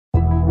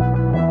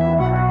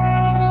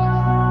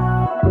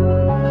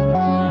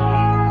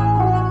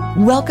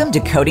Welcome to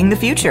Coding the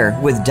Future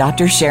with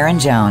Dr. Sharon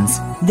Jones.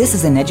 This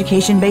is an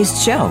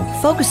education-based show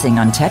focusing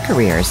on tech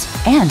careers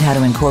and how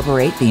to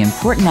incorporate the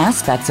important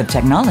aspects of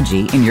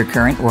technology in your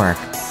current work.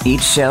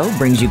 Each show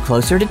brings you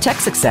closer to tech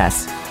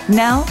success.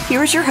 Now,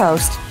 here's your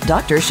host,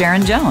 Dr.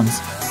 Sharon Jones.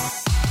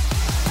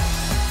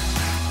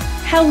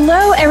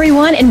 Hello,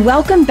 everyone, and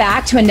welcome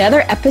back to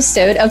another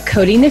episode of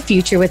Coding the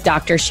Future with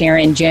Dr.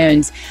 Sharon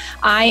Jones.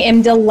 I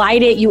am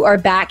delighted you are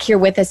back here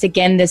with us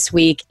again this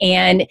week,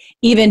 and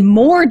even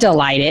more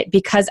delighted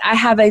because I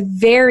have a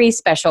very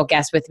special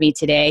guest with me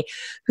today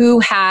who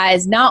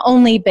has not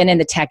only been in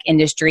the tech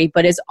industry,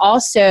 but is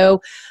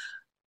also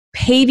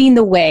paving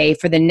the way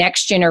for the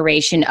next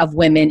generation of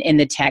women in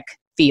the tech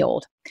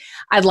field.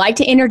 I'd like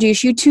to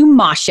introduce you to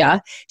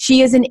Masha.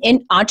 She is an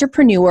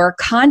entrepreneur,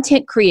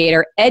 content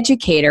creator,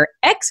 educator,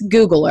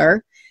 ex-Googler.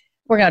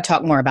 We're going to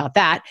talk more about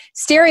that.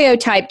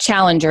 Stereotype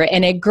challenger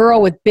and a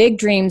girl with big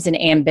dreams and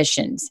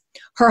ambitions.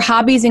 Her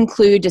hobbies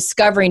include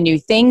discovering new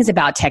things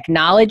about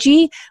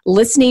technology,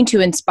 listening to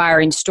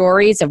inspiring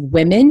stories of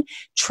women,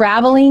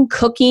 traveling,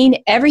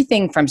 cooking,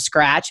 everything from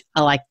scratch.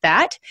 I like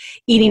that.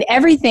 Eating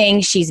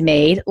everything she's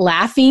made,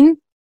 laughing,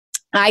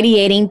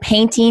 ideating,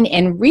 painting,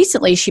 and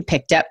recently she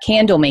picked up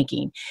candle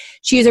making.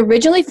 She is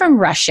originally from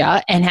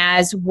Russia and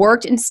has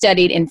worked and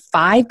studied in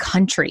 5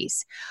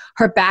 countries.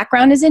 Her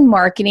background is in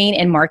marketing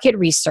and market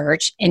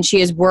research, and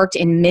she has worked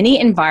in many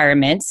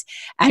environments,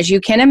 as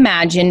you can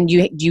imagine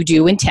you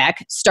do in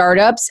tech,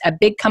 startups, a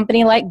big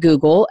company like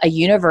Google, a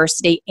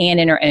university, and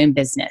in her own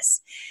business.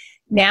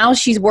 Now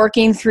she's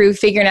working through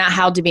figuring out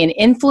how to be an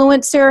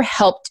influencer,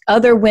 helped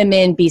other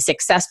women be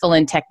successful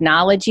in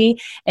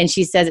technology, and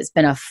she says it's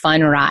been a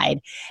fun ride.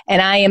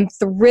 And I am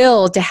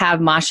thrilled to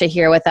have Masha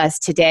here with us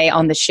today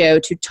on the show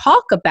to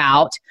talk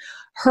about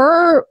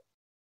her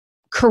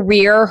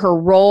career, her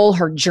role,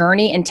 her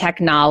journey in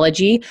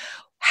technology,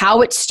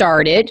 how it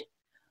started,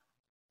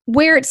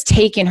 where it's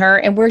taken her,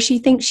 and where she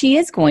thinks she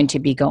is going to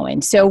be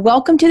going. So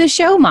welcome to the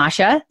show,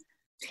 Masha.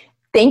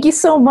 Thank you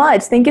so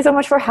much. Thank you so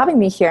much for having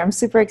me here. I'm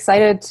super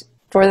excited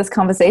for this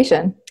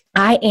conversation.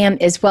 I am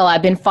as well.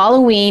 I've been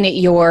following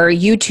your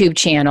YouTube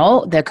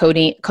channel, the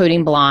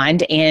Coding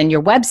Blonde, and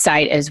your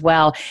website as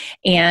well,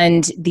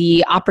 and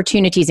the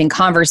opportunities and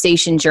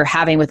conversations you're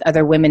having with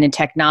other women in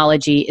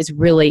technology is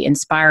really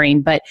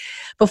inspiring. But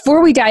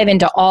before we dive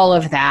into all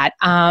of that,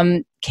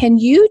 can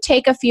you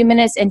take a few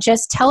minutes and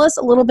just tell us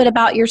a little bit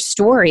about your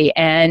story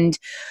and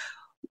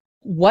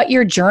what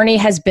your journey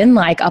has been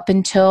like up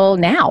until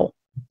now?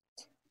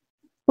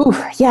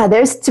 Yeah,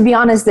 to be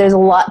honest, there's a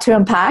lot to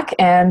unpack,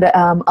 and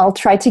I'll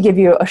try to give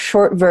you a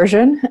short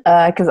version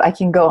because I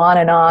can go on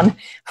and on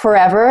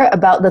forever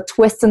about the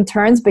twists and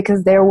turns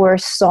because there were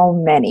so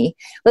many.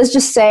 Let's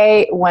just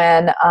say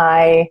when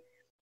I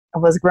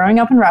was growing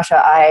up in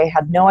Russia, I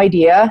had no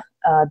idea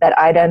that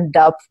I'd end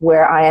up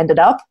where I ended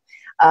up.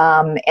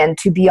 And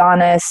to be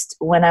honest,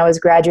 when I was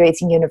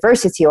graduating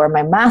university or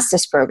my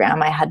master's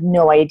program, I had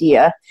no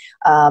idea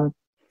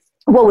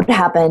what would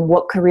happen,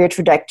 what career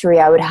trajectory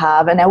I would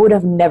have. And I would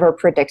have never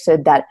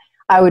predicted that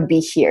I would be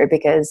here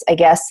because I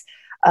guess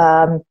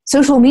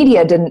social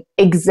media didn't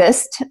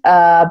exist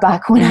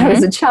back when I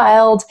was a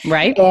child.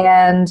 Right.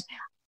 And,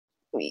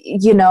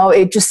 you know,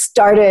 it just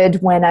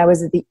started when I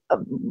was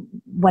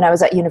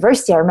at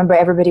university. I remember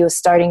everybody was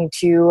starting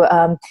to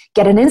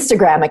get an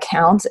Instagram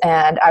account,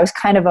 and I was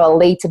kind of a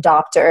late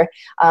adopter.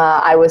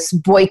 I was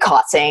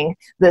boycotting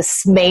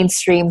this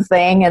mainstream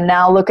thing, and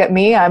now look at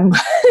me.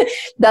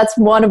 That's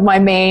one of my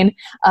main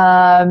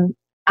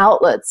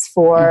outlets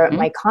for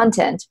my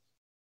content.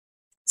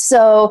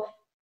 So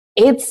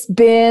it's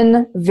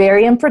been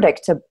very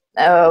unpredictable.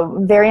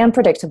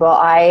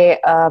 I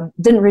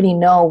didn't really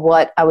know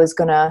what I was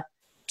gonna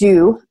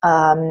do,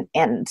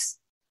 and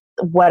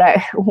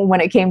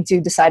when it came to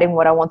deciding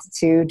what I wanted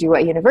to do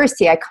at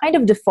university, I kind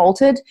of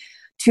defaulted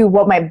to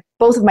what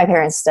both of my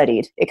parents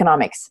studied,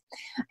 economics,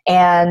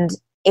 and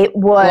it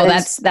was.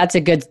 Well, that's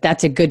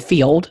a good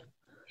field.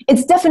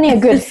 It's definitely a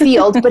good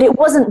field, but it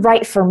wasn't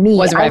right for me.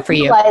 Wasn't right for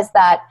you. I realized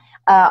that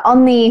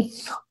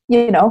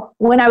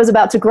when I was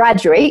about to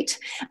graduate,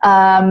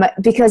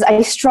 because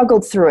I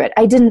struggled through it.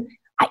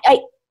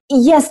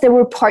 Yes, there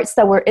were parts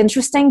that were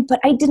interesting, but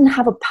I didn't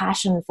have a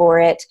passion for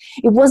it.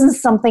 It wasn't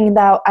something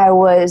that I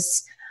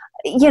was,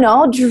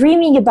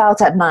 dreaming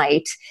about at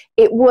night.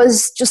 It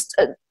was just,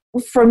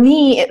 for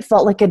me, it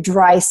felt like a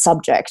dry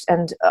subject.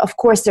 And of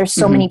course, there's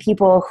so many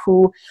people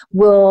who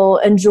will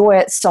enjoy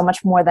it so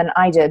much more than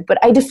I did. But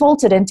I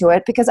defaulted into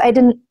it because I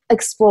didn't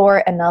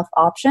explore enough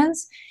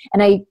options.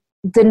 And I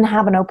didn't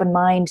have an open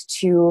mind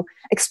to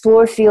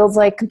explore fields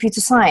like computer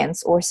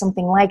science or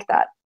something like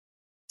that.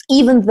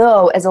 Even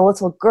though as a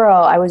little girl,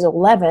 I was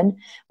 11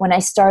 when I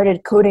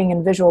started coding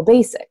in Visual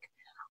Basic.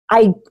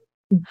 I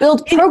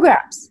built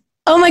programs.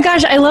 Oh my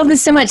gosh, I love this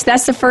so much.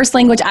 That's the first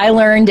language I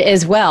learned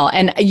as well.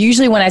 And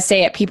usually when I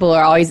say it, people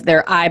are always,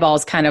 their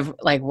eyeballs kind of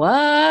like,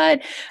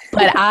 what?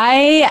 But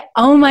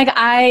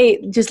I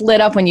just lit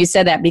up when you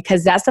said that,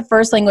 because that's the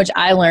first language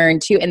I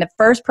learned too. And the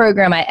first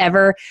program I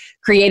ever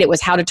created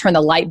was how to turn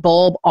the light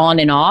bulb on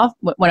and off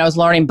when I was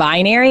learning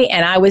binary.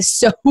 And I was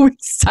so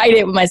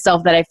excited with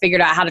myself that I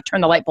figured out how to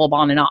turn the light bulb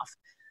on and off.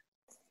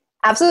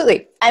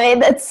 Absolutely. I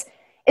mean, it's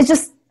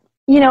just,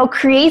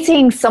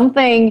 creating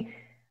something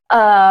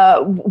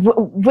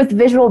with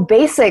Visual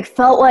Basic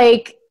felt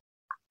like,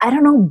 I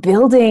don't know,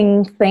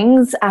 building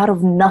things out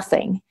of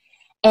nothing.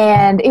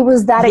 And it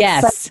was that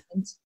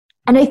excitement.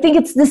 And I think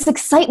it's this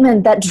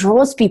excitement that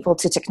draws people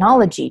to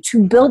technology,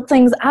 to build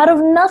things out of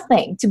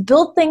nothing, to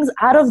build things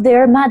out of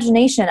their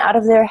imagination, out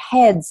of their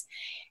heads.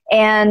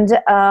 And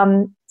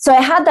so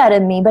I had that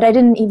in me, but I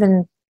didn't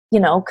even,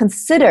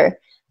 consider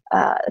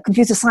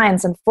computer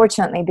science,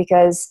 unfortunately,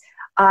 because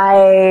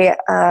I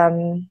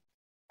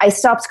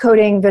stopped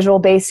coding Visual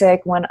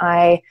Basic when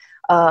I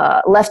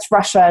left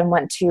Russia and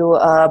went to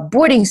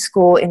boarding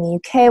school in the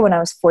UK when I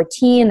was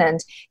 14. And,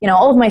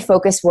 all of my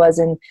focus was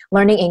in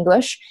learning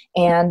English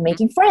and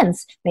making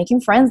friends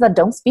that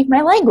don't speak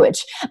my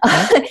language.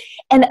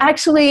 And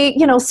actually,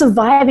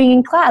 surviving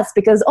in class,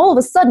 because all of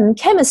a sudden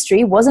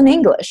chemistry was in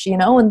English,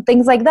 and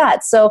things like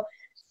that. So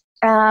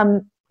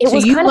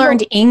you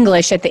learned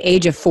English at the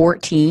age of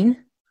 14?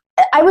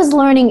 I was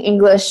learning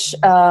English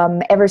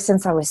ever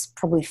since I was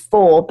probably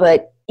 4,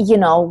 but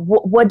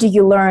what do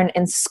you learn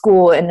in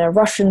school, in a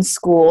Russian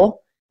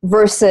school,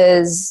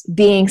 versus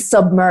being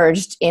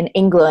submerged in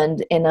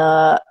England in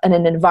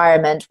an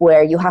environment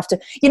where you have to,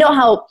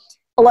 how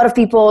a lot of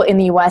people in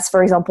the US,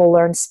 for example,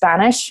 learn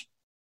Spanish.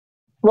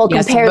 Well,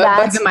 yes, compare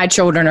that. Both of my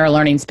children are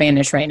learning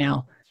Spanish right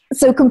now.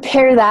 So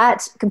compare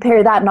that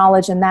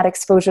knowledge and that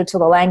exposure to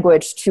the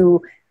language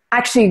to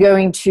actually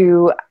going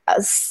to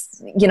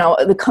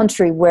the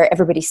country where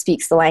everybody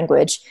speaks the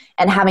language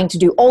and having to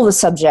do all the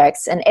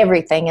subjects and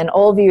everything, and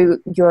all of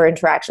your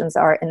interactions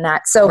are in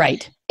that. So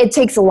It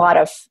takes a lot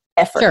of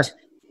effort, sure.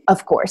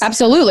 Of course.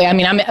 Absolutely. I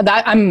mean,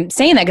 I'm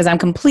saying that because I'm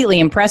completely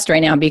impressed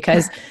right now,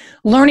 because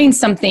learning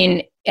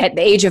something at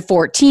the age of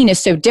 14 is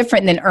so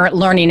different than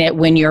learning it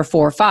when you're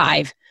 4,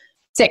 5,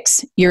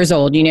 6 years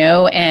old,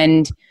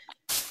 and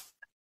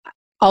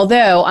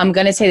although I'm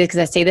going to say this because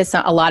I say this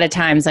a lot of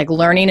times, like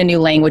learning a new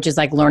language is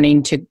like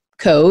learning to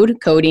code.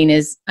 Coding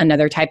is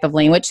another type of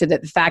language. So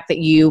that the fact that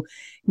you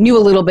knew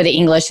a little bit of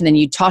English and then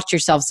you taught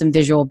yourself some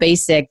Visual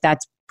Basic,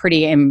 that's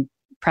pretty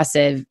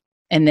impressive.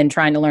 And then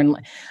trying to learn.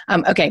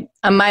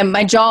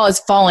 My jaw is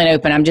falling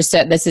open. I'm just,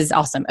 this is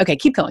awesome. Okay,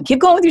 keep going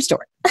with your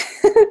story.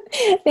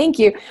 Thank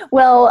you.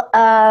 Well,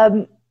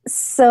 I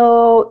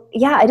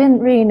didn't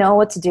really know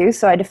what to do.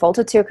 So I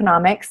defaulted to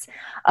economics.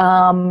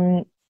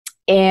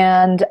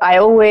 And I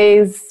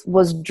always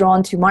was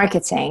drawn to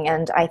marketing,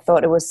 and I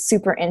thought it was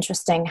super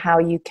interesting how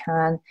you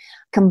can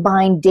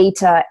combine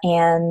data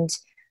and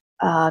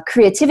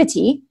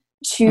creativity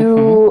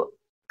to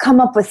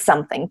come up with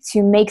something,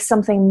 to make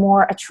something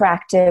more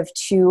attractive,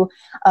 to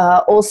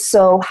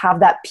also have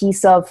that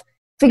piece of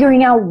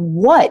figuring out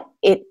what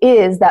it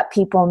is that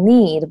people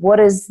need, what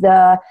is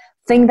the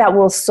thing that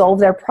will solve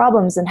their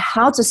problems and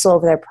how to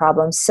solve their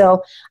problems.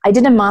 So I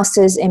did a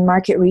master's in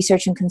market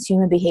research and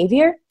consumer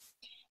behavior.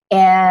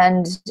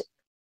 And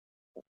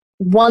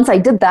once I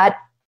did that,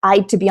 I,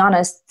 to be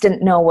honest,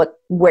 didn't know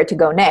where to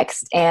go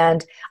next.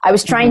 And I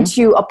was trying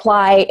to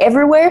apply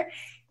everywhere.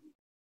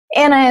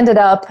 And I ended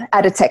up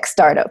at a tech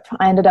startup.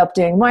 I ended up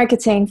doing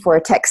marketing for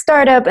a tech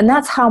startup. And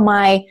that's how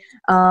my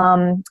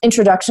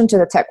introduction to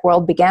the tech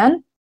world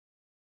began.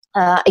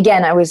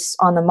 Again, I was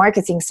on the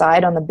marketing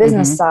side, on the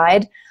business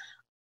side.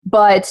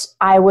 But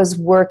I was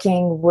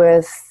working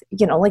with,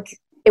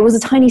 it was a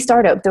tiny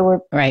startup. There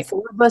were 4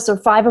 of us or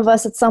 5 of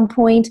us at some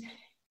point.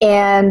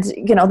 And,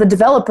 the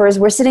developers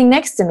were sitting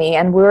next to me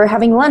and we were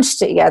having lunch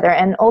together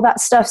and all that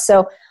stuff.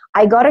 So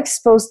I got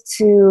exposed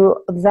to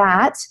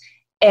that,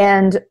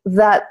 and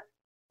that,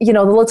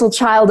 the little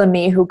child in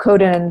me who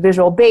coded in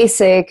Visual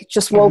Basic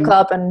just woke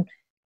up and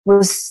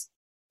was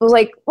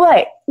like,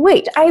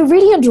 wait, I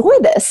really enjoy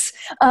this.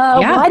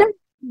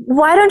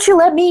 Why don't you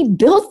let me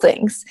build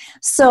things?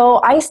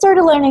 So I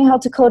started learning how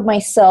to code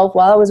myself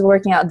while I was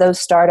working at those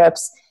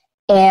startups.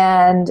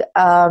 And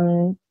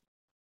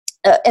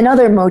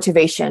another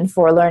motivation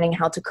for learning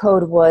how to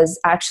code was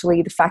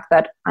actually the fact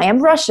that I am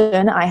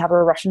Russian. I have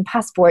a Russian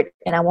passport,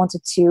 and I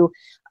wanted to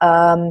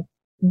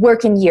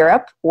work in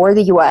Europe or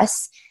the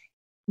US.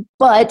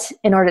 But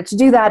in order to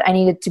do that, I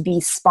needed to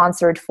be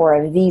sponsored for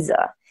a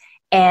visa.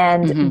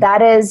 And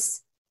that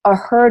is a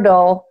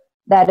hurdle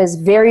that is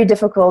very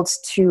difficult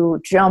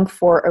to jump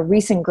for a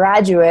recent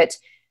graduate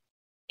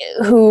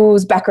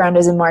whose background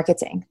is in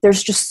marketing.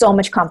 There's just so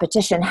much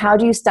competition. How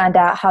do you stand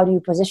out? How do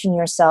you position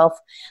yourself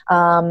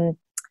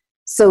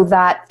so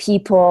that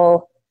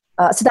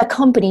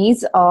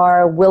companies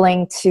are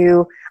willing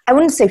to, I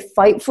wouldn't say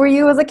fight for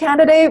you as a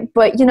candidate,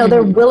 but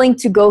they're willing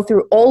to go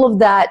through all of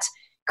that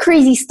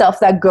crazy stuff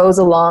that goes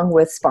along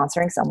with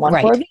sponsoring someone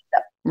for a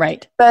visa.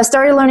 Right. But I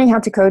started learning how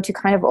to code to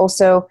kind of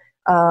also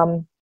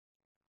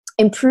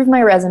improve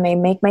my resume,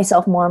 make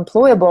myself more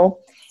employable.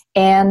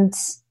 And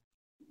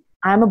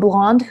I'm a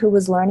blonde who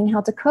was learning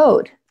how to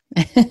code.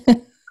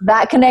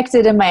 That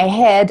connected in my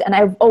head. And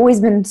I've always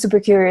been super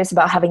curious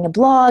about having a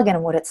blog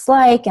and what it's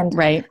like. And,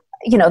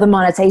 the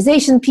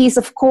monetization piece,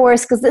 of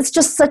course, because it's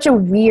just such a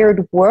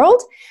weird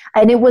world.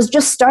 And it was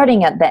just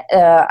starting at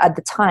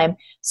the time.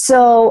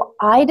 So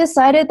I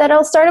decided that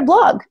I'll start a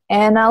blog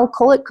and I'll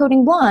call it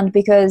Coding Blonde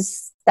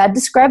because that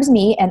describes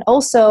me. And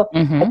also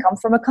I come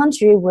from a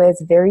country with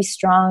very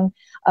strong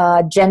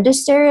gender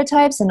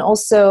stereotypes, and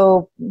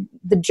also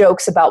the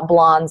jokes about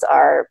blondes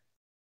are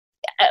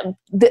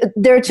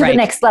they're to the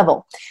next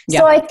level.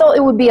 So I thought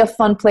it would be a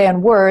fun play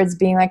on words,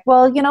 being like,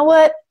 well, you know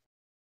what?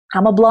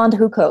 I'm a blonde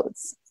who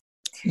codes.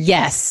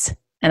 Yes.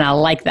 And I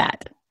like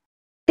that.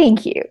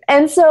 Thank you.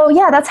 And so,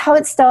 that's how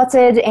it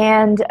started.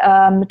 And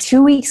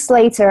 2 weeks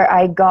later,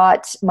 I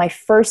got my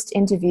first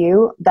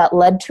interview that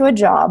led to a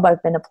job.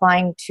 I've been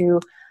applying to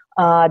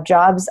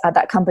jobs at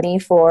that company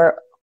for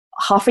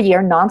half a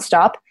year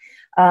nonstop.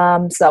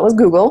 So that was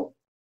Google.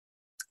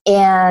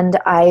 And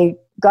I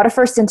got a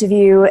first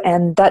interview,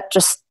 and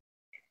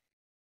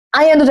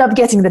I ended up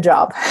getting the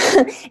job.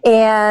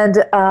 And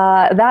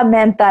that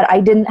meant that I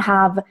didn't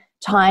have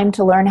time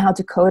to learn how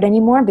to code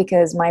anymore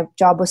because my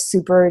job was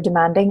super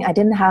demanding. I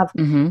didn't have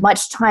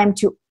much time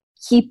to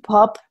keep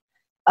up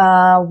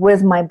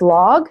with my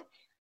blog,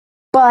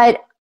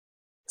 but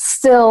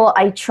still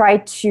I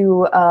tried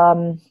to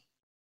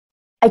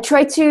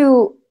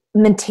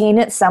maintain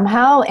it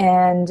somehow,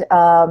 and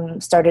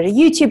started a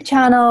YouTube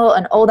channel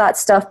and all that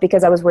stuff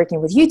because I was working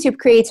with YouTube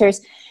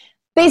creators.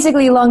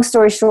 Basically, long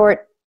story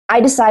short, I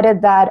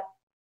decided that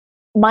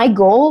my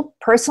goal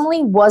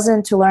personally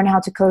wasn't to learn how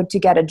to code to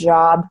get a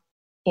job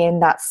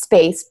in that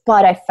space,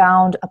 but I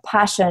found a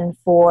passion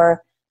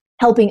for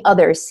helping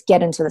others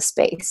get into the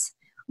space.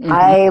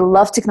 I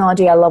love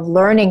technology. I love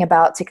learning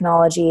about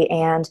technology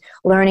and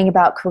learning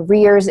about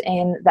careers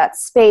in that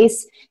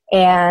space.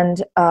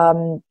 And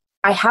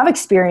I have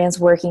experience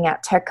working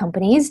at tech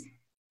companies,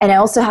 and I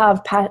also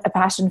have a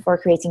passion for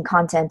creating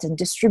content and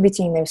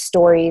distributing those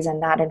stories and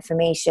that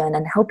information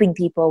and helping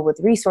people with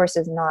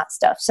resources and that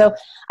stuff. So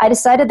I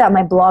decided that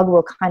my blog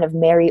will kind of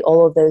marry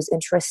all of those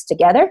interests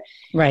together.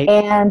 Right.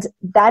 And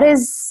that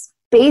is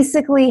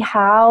basically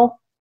how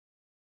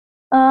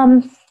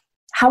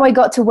I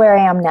got to where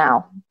I am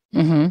now.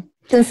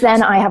 Since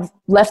then, I have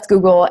left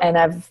Google and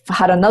I've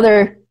had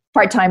another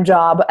part-time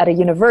job at a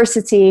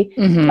university,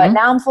 but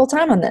now I'm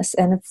full-time on this,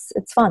 and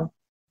it's fun.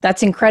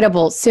 That's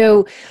incredible.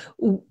 So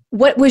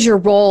what was your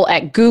role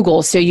at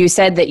Google? So you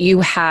said that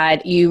you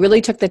really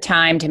took the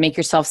time to make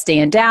yourself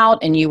stand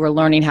out, and you were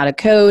learning how to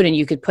code, and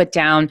you could put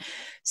down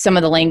some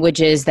of the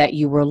languages that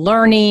you were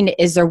learning.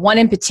 Is there one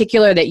in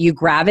particular that you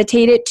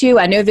gravitated to?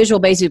 I know Visual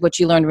Basic is what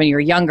you learned when you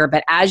were younger,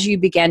 but as you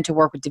began to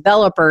work with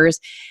developers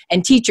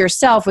and teach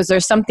yourself, was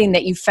there something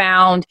that you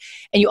found?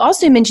 And you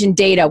also mentioned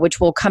data, which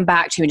we'll come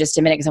back to in just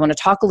a minute, because I want to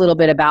talk a little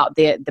bit about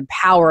the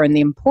power and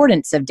the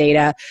importance of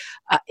data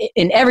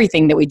in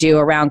everything that we do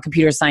around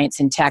computer science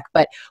and tech.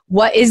 But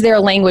what is there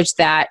a language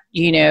that,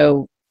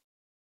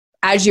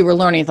 as you were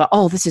learning, thought,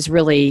 oh, this is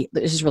really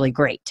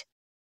great?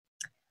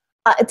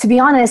 To be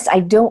honest, I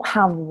don't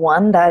have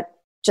one that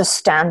just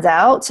stands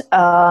out.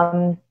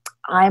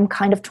 I'm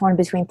kind of torn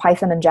between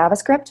Python and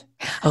JavaScript.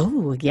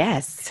 Oh,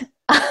 yes.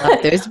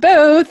 Love those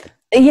both.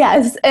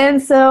 Yes.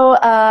 And so,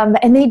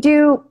 and they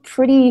do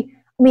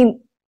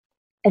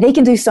they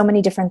can do so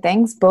many different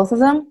things, both of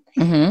them.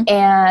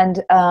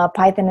 And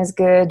Python is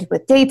good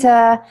with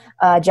data.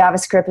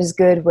 JavaScript is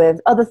good with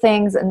other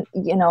things. And,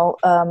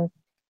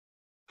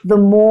 the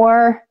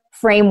more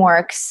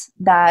frameworks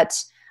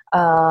that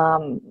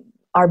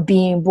are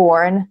being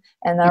born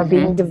and are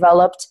being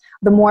developed,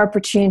 the more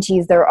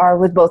opportunities there are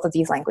with both of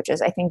these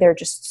languages. I think they're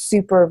just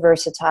super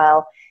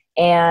versatile,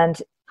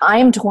 and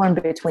I'm torn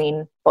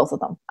between both of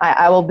them.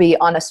 I will be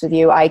honest with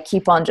you. I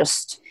keep on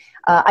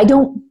I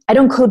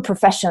don't code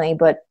professionally,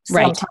 but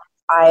sometimes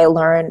I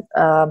learn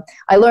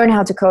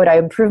how to code. I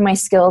improve my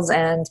skills,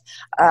 and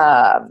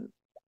I'm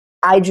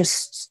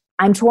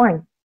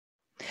torn.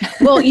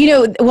 Well,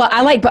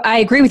 I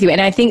agree with you.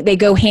 And I think they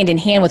go hand in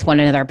hand with one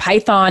another.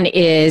 Python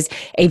is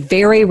a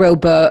very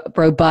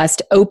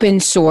robust open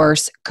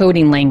source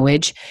coding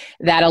language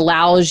that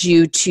allows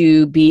you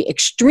to be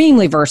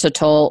extremely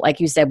versatile, like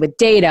you said, with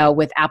data,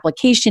 with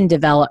application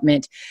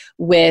development,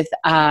 with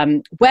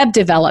web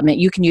development.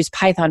 You can use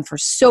Python for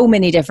so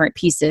many different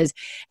pieces.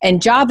 And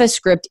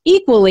JavaScript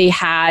equally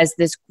has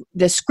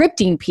the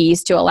scripting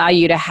piece to allow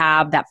you to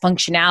have that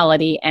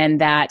functionality and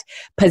that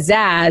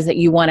pizzazz that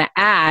you want to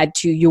add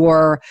to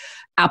your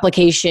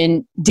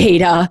application,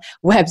 data,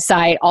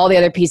 website, all the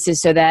other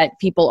pieces, so that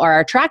people are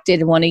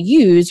attracted and want to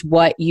use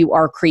what you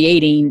are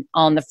creating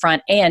on the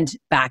front and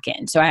back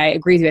end. So I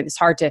agree with you. It's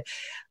hard to,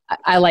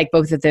 I like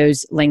both of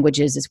those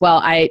languages as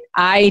well.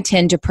 I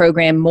tend to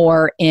program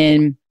more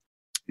in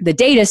the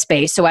data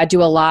space. So I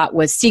do a lot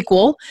with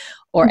SQL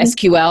or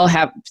SQL,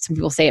 have some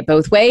people say it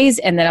both ways.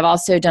 And then I've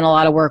also done a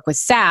lot of work with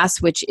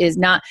SAS, which is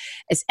not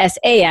as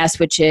SAS,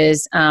 which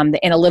is the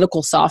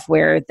analytical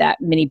software that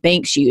many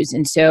banks use.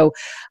 And so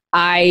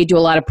I do a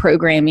lot of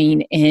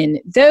programming in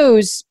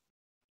those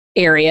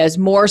areas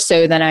more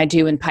so than I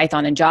do in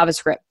Python and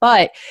JavaScript.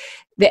 But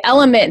the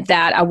element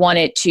that I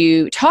wanted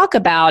to talk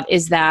about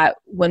is that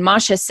when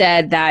Masha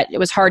said that it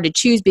was hard to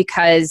choose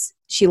because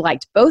she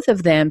liked both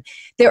of them,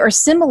 there are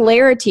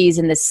similarities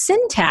in the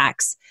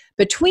syntax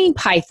between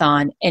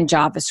Python and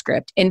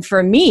JavaScript. And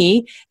for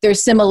me,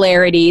 there's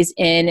similarities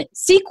in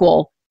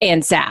SQL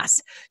and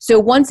SAS. So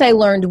once I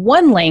learned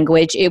one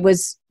language, it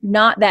was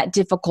not that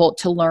difficult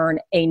to learn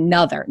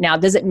another. Now,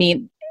 does it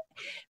mean,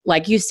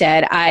 like you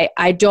said,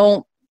 I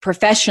don't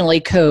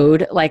professionally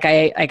code like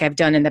I've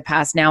done in the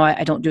past. Now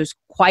I don't do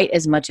quite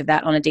as much of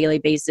that on a daily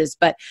basis,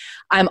 but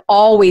I'm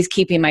always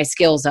keeping my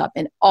skills up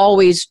and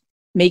always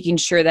making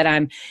sure that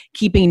I'm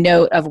keeping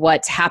note of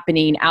what's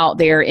happening out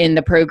there in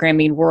the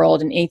programming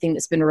world and anything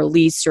that's been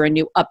released or a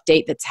new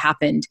update that's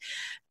happened.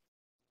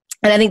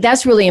 And I think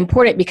that's really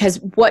important because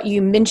what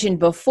you mentioned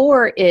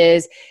before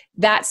is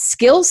that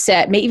skill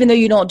set, even though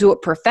you don't do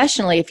it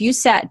professionally, if you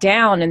sat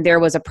down and there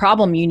was a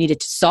problem you needed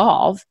to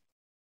solve,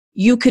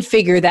 you could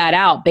figure that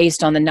out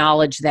based on the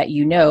knowledge that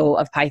you know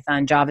of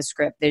Python,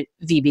 JavaScript, the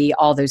VB,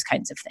 all those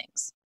kinds of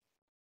things.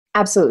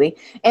 Absolutely.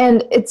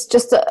 And it's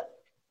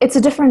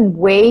a different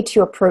way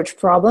to approach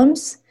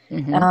problems.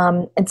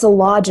 It's a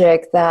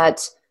logic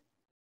that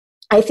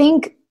I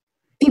think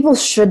people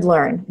should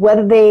learn,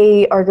 whether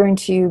they are going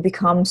to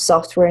become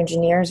software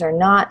engineers or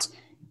not.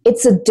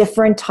 It's a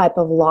different type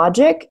of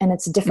logic and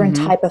it's a different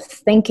type of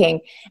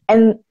thinking.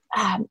 And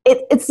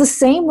it's the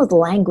same with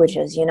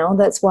languages,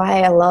 That's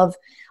why I love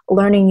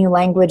learning new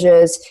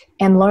languages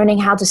and learning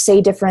how to say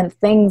different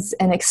things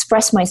and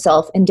express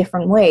myself in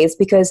different ways,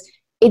 because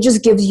it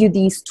just gives you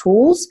these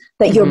tools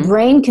that your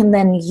brain can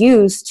then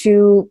use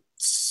to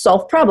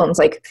solve problems.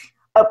 Like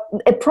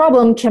a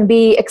problem can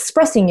be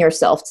expressing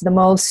yourself to the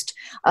most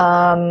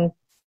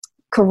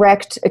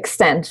correct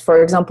extent.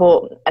 For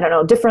example,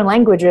 different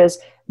languages,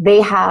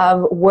 they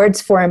have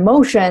words for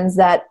emotions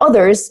that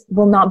others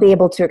will not be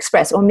able to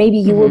express, or maybe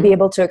you will be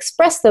able to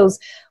express those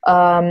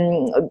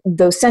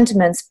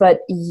sentiments,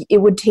 but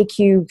it would take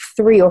you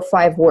 3 or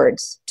 5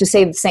 words to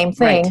say the same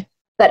thing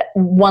that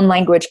one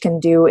language can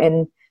do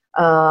in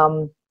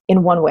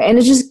one way. And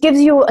it just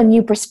gives you a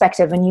new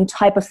perspective, a new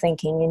type of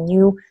thinking, a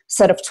new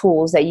set of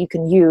tools that you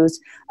can use,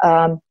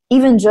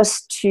 even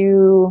just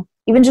to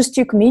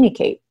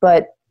communicate,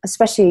 but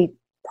especially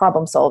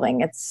problem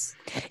solving. And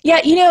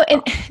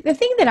the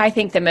thing that I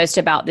think the most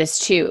about this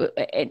too,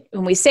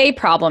 when we say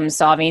problem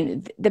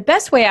solving, the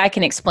best way I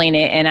can explain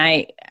it, and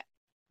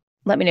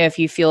let me know if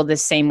you feel the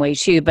same way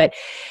too, but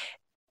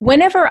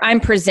whenever I'm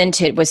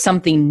presented with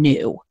something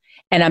new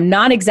and I'm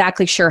not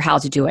exactly sure how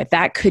to do it,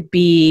 that could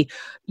be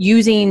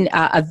using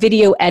a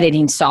video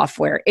editing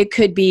software. It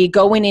could be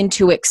going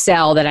into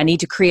Excel that I need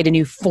to create a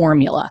new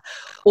formula.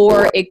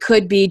 Or it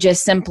could be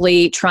just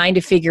simply trying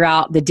to figure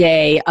out the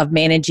day of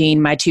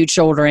managing my 2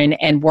 children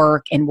and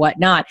work and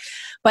whatnot.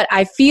 But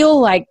I feel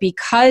like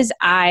because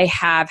I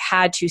have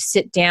had to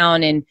sit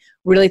down and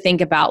really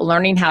think about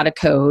learning how to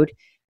code,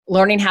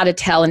 learning how to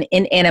tell an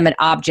inanimate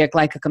object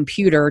like a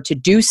computer to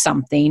do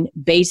something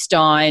based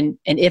on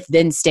an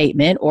if-then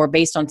statement or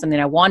based on something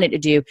I wanted to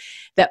do,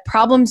 that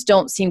problems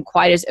don't seem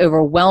quite as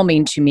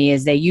overwhelming to me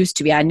as they used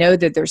to be. I know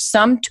that there's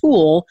some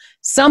tool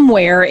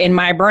somewhere in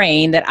my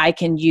brain that I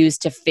can use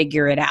to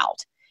figure it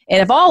out.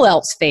 And if all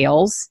else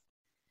fails,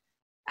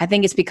 I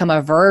think it's become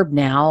a verb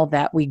now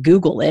that we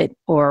Google it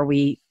or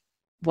we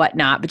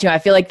whatnot. But I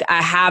feel like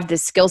I have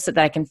this skill set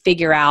that I can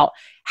figure out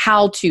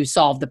how to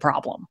solve the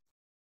problem.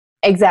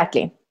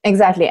 Exactly.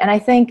 And I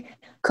think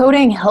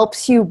coding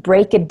helps you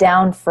break it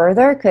down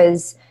further,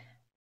 because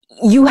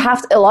you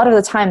have to, a lot of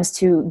the times,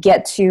 to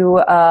get to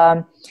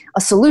a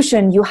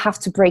solution, you have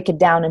to break it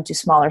down into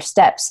smaller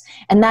steps.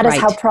 And that is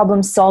how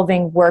problem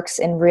solving works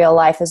in real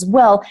life as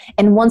well.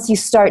 And once you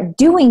start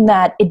doing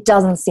that, it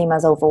doesn't seem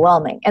as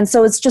overwhelming. And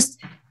so it's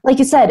just, like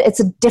you said, it's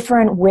a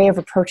different way of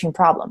approaching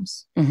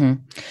problems.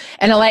 And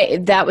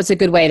that was a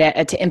good way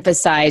to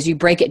emphasize, you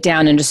break it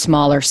down into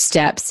smaller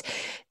steps.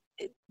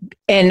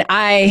 And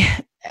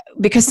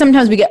because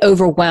sometimes we get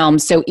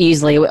overwhelmed so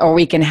easily, or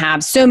we can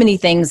have so many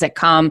things that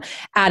come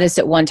at us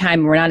at one time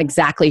and we're not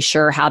exactly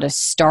sure how to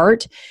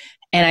start.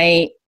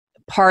 And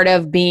part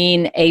of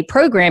being a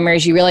programmer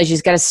is you realize you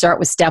just got to start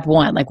with step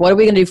 1. Like, what are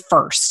we going to do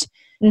first?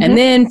 And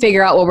then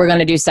figure out what we're going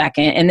to do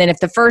second. And then if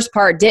the first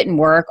part didn't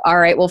work, all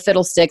right, well,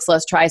 fiddlesticks,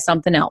 let's try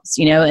something else,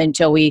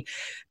 until we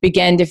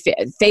begin to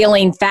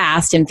failing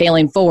fast and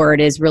failing forward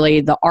is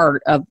really the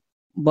art of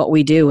what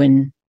we do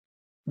in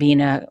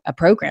being a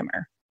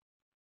programmer.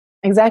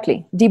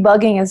 Exactly.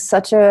 Debugging is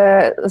such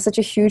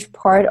a huge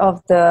part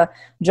of the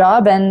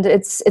job, and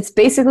it's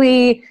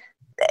basically,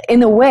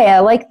 in a way, I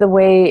like the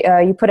way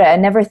you put it. I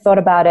never thought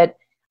about it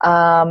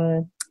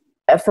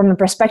from the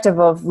perspective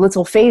of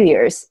little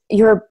failures.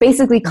 You're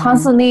basically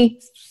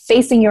constantly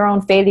facing your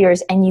own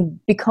failures, and you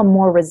become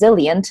more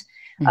resilient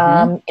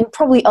in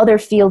probably other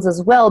fields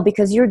as well,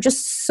 because you're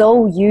just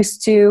so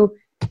used to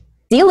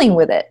dealing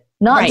with it,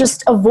 not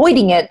just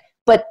avoiding it,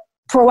 but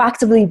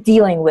proactively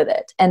dealing with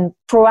it and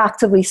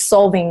proactively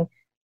solving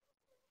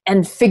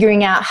and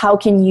figuring out how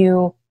can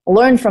you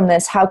learn from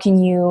this? How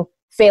can you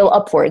fail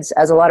upwards,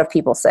 as a lot of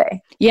people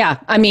say? Yeah.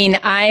 I mean,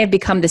 I have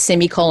become the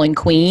semicolon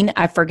queen.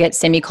 I forget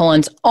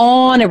semicolons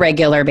on a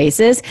regular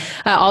basis.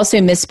 I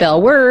also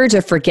misspell words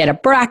or forget a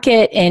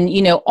bracket and,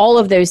 all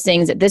of those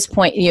things at this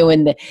point,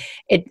 and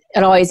it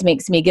always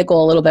makes me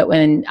giggle a little bit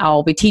when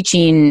I'll be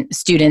teaching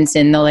students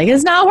and they're like,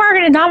 it's not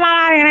working. And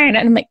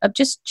I'm like,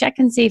 just check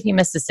and see if you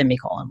missed a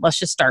semicolon. Let's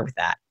just start with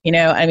that.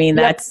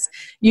 That's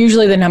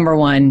usually the number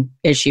one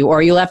issue,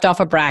 or you left off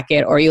a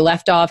bracket, or you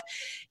left off,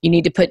 you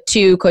need to put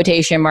 2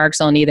 quotation marks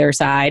on either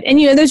side. And,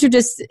 those are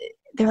just,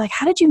 they're like,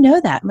 how did you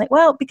know that? I'm like,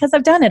 well, because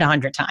I've done it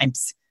 100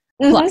 times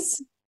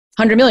plus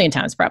 100 million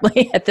times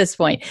probably at this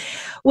point.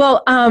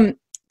 Well,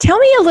 tell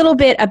me a little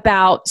bit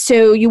about,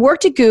 so you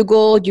worked at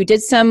Google, you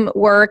did some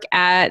work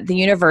at the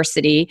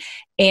university,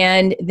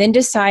 and then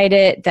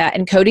decided that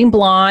Encoding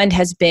Blonde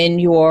has been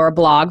your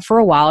blog for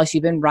a while. So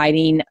you've been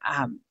writing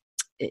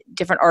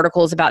different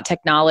articles about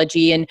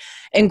technology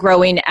and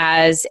growing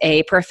as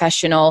a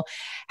professional.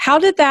 How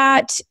did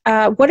that,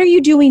 what are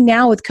you doing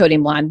now with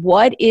Coding Blonde?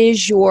 What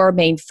is your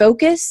main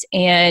focus,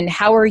 and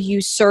how are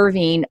you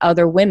serving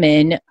other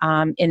women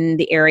in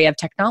the area of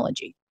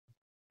technology?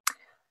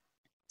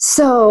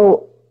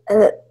 So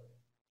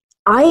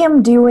I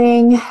am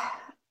doing,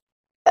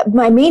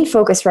 my main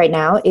focus right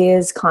now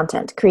is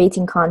content,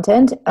 creating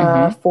content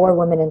for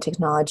women in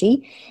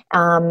technology.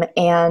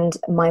 And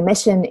my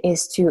mission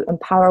is to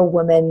empower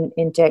women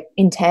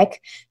in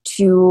tech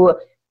to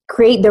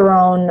create their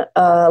own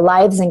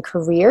lives and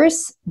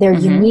careers, their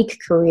unique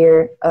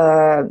career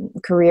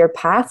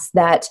paths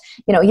that,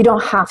 you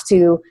don't have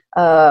to,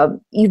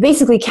 you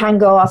basically can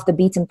go off the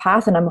beaten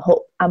path. And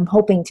I'm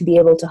hoping to be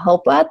able to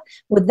help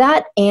with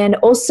that, and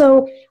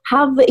also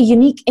have a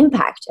unique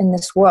impact in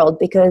this world,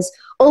 because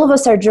all of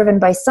us are driven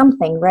by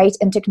something, right?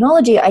 And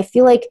technology, I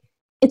feel like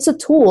it's a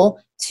tool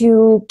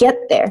to get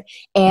there.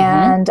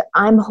 And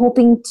I'm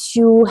hoping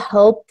to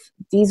help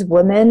these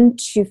women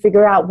to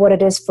figure out what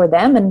it is for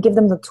them and give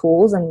them the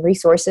tools and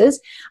resources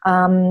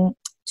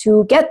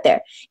to get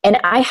there. And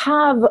I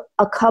have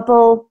a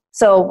couple,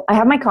 so I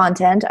have my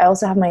content. I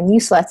also have my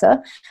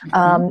newsletter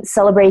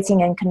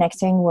celebrating and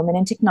connecting women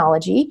in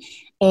technology.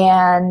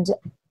 And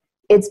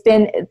it's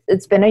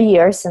been a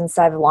year since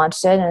I've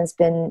launched it, and it's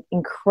been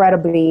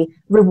incredibly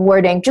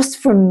rewarding just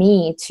for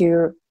me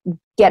to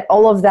get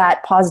all of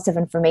that positive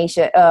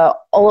information,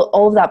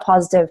 all of that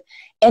positive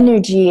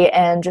energy,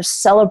 and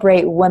just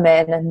celebrate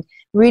women and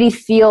really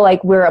feel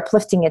like we're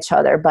uplifting each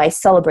other by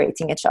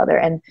celebrating each other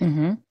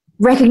and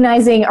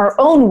recognizing our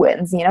own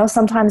wins.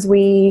 Sometimes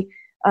we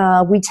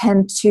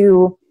tend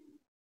to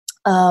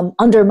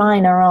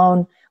undermine our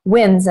own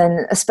wins,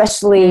 and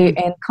especially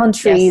in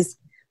countries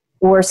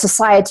or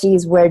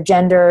societies where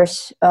gender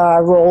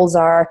roles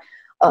are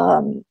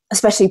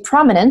especially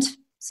prominent.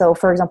 So,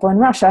 for example, in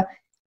Russia,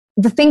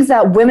 the things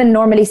that women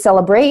normally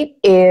celebrate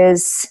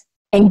is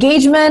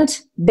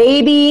engagement,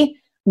 baby,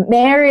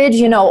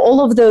 marriage,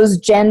 all of those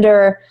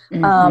gender,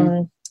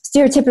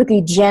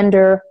 stereotypically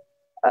gender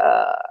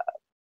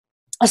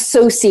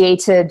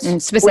associated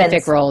specific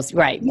wins. roles.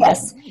 Right.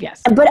 Yes.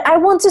 Yes. But I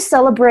want to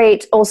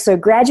celebrate also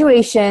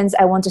graduations.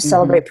 I want to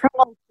celebrate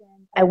promotion.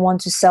 I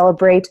want to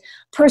celebrate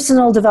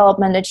personal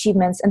development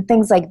achievements and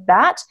things like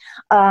that,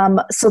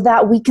 so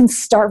that we can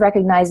start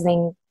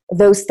recognizing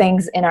those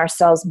things in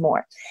ourselves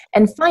more.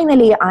 And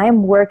finally,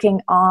 I'm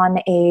working on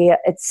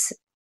it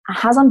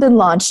hasn't been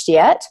launched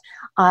yet.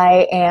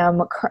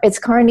 It's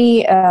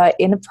currently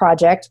in a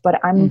project, but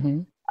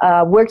I'm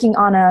working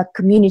on a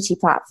community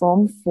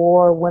platform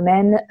for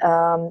women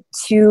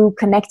to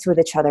connect with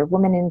each other,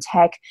 women in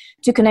tech,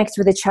 to connect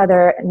with each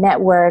other,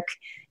 network,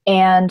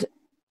 and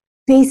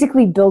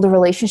basically build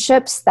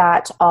relationships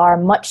that are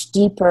much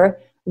deeper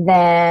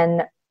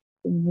than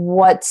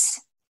what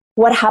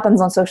happens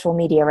on social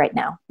media right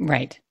now.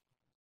 Right.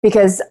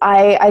 Because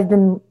I've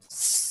been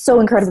so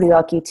incredibly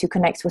lucky to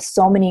connect with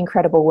so many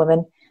incredible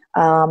women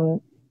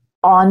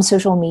on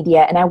social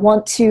media, and I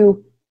want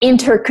to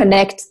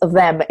interconnect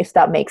them, if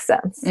that makes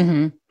sense.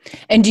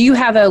 And do you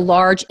have a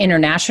large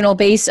international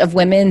base of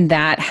women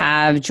that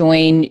have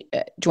joined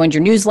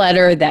your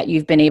newsletter that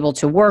you've been able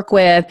to work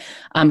with,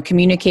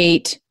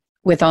 communicate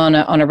with on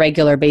a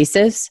regular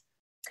basis?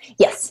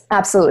 Yes,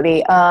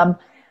 absolutely.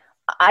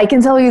 I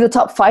can tell you the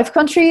top 5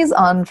 countries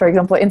on, for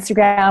example,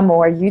 Instagram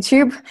or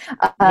YouTube,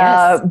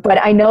 but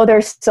I know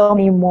there's so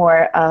many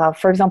more.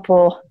 For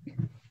example,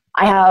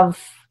 I have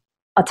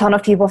a ton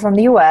of people from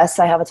the US,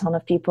 I have a ton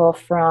of people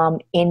from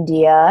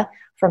India,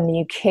 from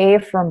the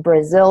UK, from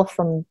Brazil,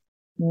 from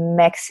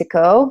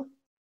Mexico,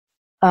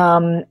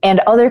 and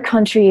other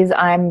countries.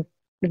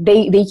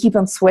 They keep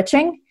on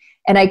switching,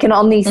 and I can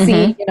only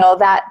see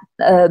that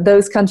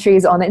those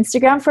countries on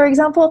Instagram, for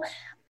example.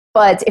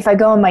 But if I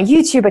go on my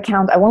YouTube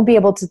account, I won't be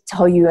able to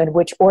tell you in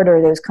which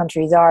order those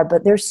countries are.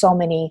 But there's so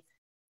many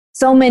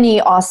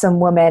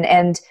awesome women,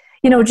 and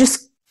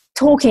just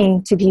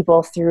talking to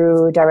people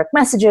through direct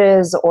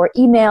messages or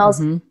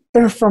emails,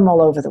 they're from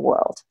all over the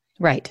world.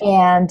 Right.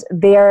 And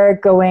they're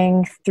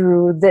going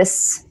through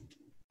this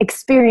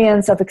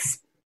experience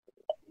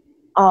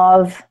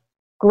of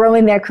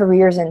growing their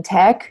careers in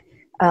tech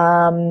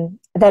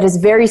that is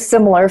very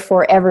similar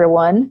for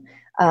everyone,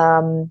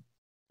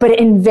 but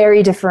in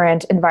very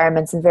different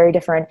environments and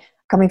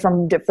coming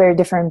from very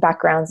different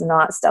backgrounds and all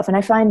that stuff. And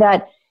I find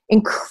that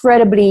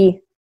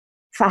incredibly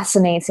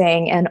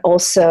fascinating and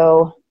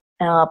also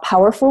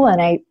powerful. And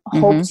I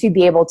hope to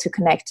be able to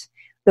connect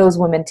those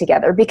women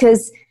together,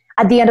 because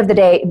at the end of the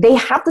day, they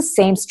have the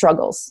same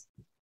struggles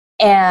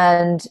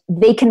and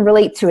they can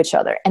relate to each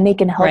other and they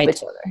can help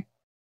each other.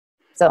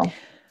 So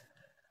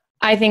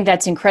I think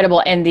that's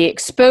incredible. And the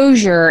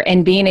exposure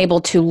and being able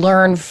to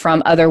learn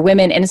from other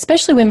women, and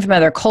especially women from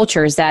other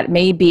cultures that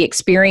may be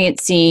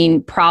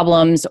experiencing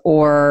problems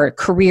or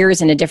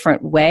careers in a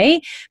different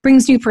way,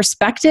 brings new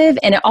perspective.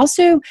 And it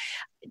also,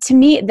 to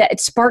me, that it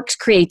sparks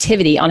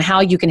creativity on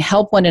how you can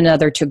help one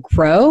another to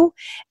grow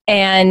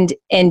and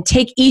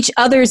take each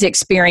other's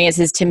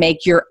experiences to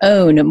make your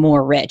own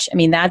more rich. I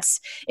mean,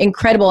 that's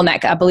incredible. And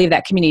I believe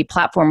that community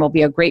platform will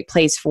be a great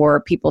place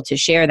for people to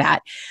share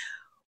that.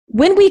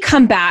 When we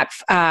come back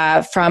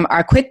from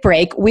our quick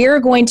break,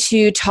 we're going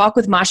to talk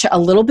with Masha a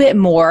little bit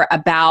more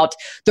about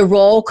the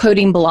role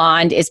Coding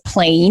Blonde is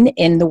playing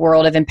in the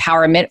world of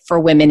empowerment for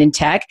women in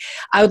tech.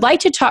 I would like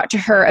to talk to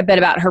her a bit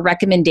about her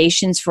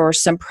recommendations for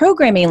some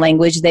programming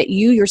language that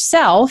you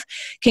yourself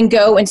can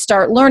go and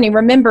start learning.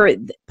 Remember,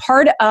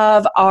 part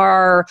of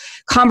our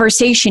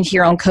conversation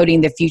here on Coding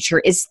the Future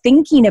is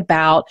thinking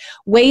about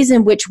ways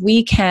in which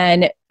we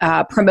can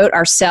promote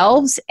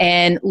ourselves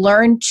and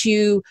learn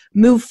to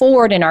move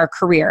forward in our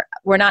career.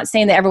 We're not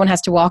saying that everyone has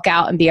to walk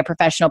out and be a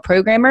professional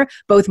programmer.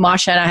 Both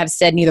Masha and I have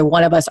said neither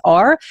one of us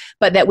are,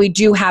 but that we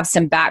do have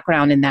some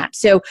background in that.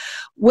 So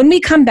when we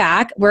come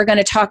back, we're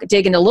going to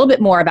dig in a little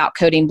bit more about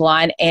Coding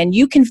Blonde, and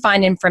you can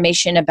find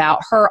information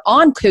about her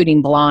on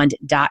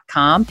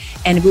codingblonde.com,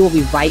 and we will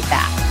be right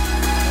back.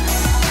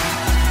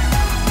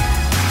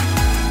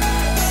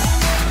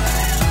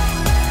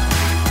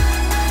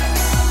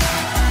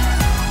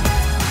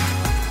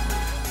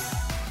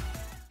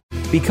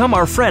 Become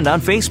our friend on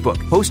Facebook.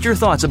 Post your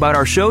thoughts about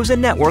our shows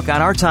and network on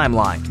our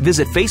timeline.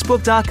 Visit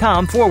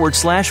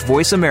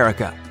facebook.com/Voice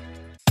America.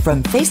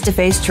 From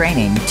face-to-face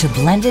training to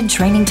blended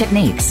training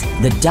techniques,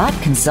 the DOT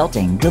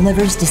Consulting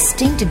delivers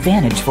distinct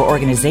advantage for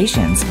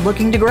organizations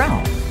looking to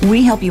grow.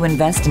 We help you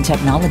invest in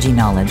technology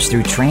knowledge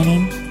through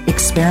training,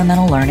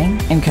 experimental learning,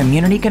 and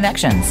community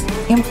connections.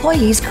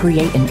 Employees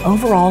create an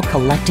overall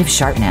collective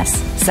sharpness,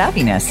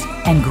 savviness,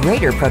 and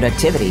greater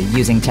productivity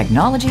using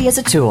technology as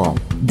a tool,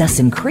 thus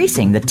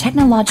increasing the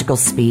technological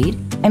speed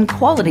and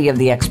quality of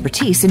the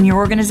expertise in your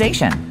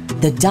organization.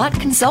 The DOT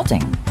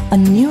Consulting, a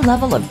new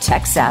level of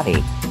tech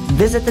savvy.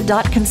 Visit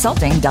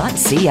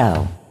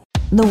thedotconsulting.co.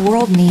 The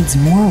world needs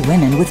more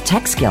women with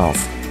tech skills.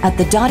 At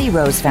the Dottie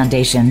Rose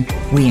Foundation,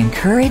 we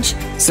encourage,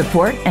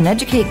 support, and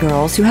educate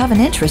girls who have an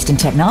interest in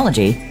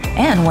technology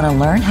and want to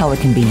learn how it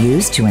can be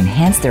used to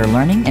enhance their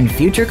learning and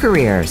future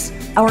careers.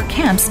 Our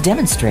camps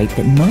demonstrate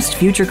that most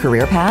future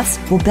career paths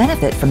will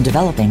benefit from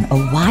developing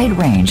a wide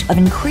range of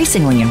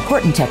increasingly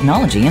important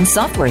technology and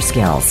software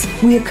skills.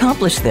 We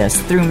accomplish this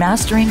through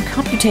mastering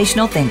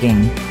computational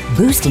thinking,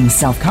 boosting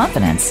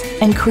self-confidence,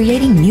 and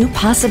creating new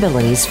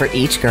possibilities for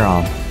each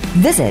girl.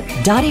 Visit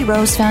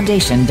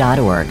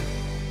DottieRoseFoundation.org.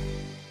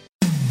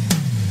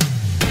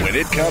 When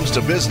it comes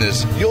to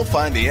business, you'll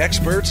find the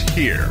experts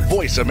here.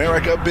 Voice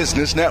America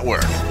Business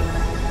Network.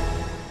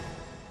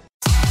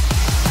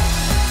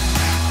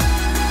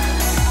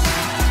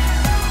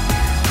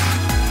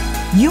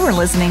 You are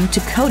listening to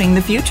Coding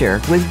the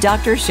Future with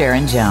Dr.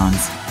 Sharon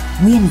Jones.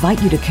 We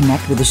invite you to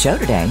connect with the show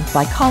today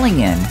by calling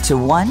in to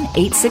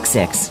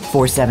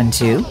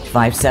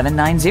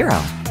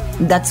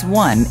 1-866-472-5790. That's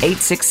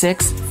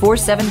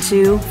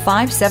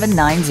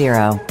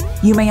 1-866-472-5790.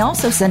 You may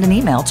also send an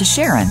email to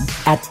Sharon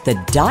at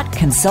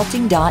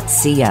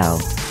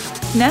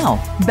thedotconsulting.co.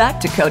 Now, back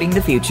to Coding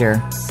the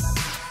Future.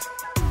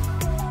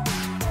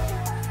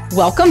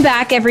 Welcome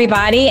back,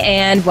 everybody,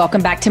 and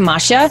welcome back to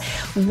Masha.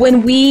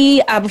 When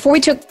we, before we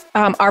took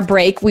our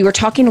break, we were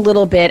talking a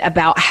little bit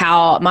about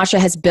how Masha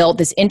has built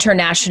this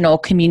international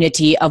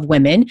community of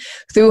women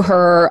through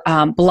her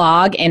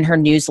blog and her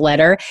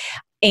newsletter.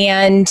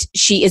 And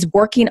she is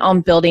working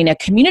on building a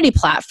community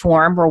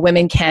platform where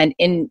women can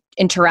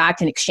interact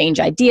and exchange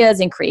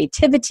ideas and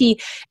creativity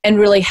and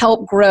really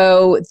help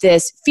grow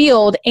this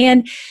field.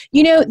 And,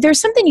 you know, there's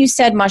something you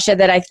said, Masha,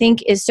 that I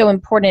think is so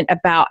important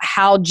about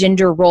how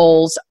gender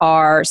roles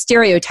are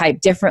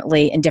stereotyped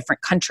differently in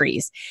different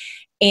countries.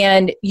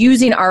 And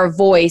using our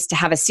voice to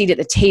have a seat at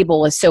the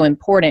table is so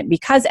important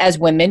because as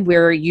women,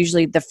 we're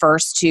usually the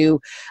first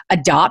to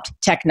adopt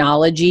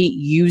technology,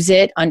 use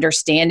it,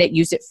 understand it,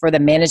 use it for the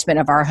management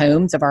of our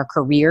homes, of our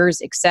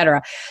careers,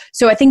 etc.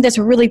 So I think that's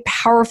a really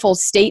powerful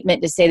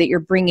statement to say that you're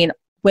bringing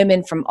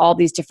women from all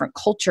these different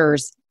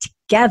cultures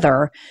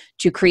together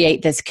to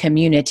create this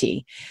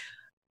community.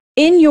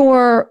 In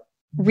your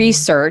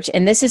research,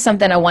 and this is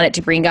something I wanted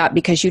to bring up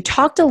because you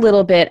talked a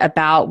little bit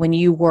about when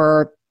you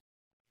were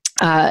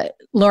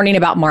learning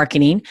about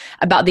marketing,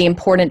 about the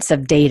importance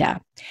of data.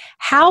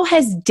 How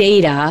has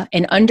data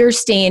and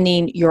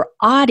understanding your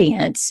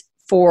audience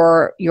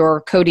for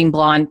your Coding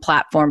Blonde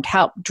platform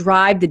help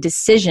drive the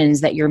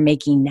decisions that you're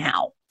making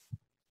now?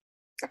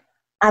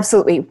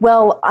 Absolutely.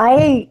 Well,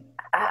 a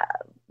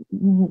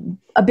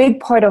big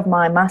part of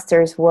my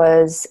master's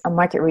was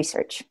market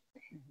research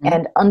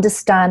and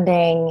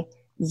understanding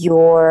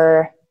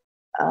your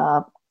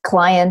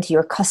client,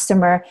 your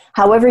customer,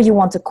 however you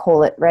want to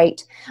call it,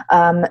 right?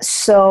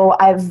 So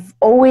I've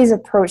always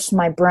approached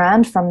my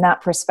brand from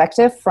that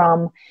perspective,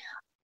 from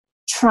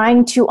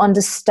trying to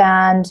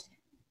understand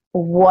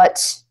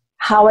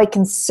how I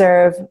can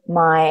serve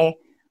my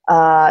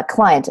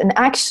client. And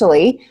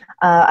actually,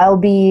 I'll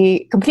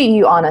be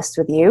completely honest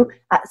with you.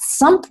 At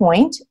some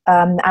point,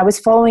 I was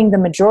following the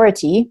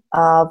majority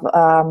of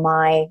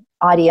my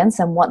audience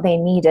and what they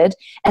needed,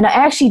 and that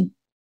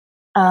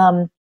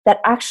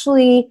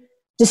actually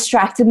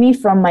distracted me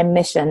from my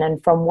mission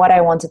and from what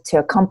I wanted to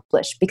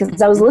accomplish,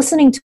 because I was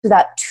listening to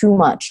that too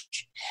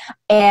much.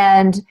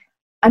 And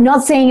I'm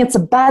not saying it's a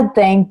bad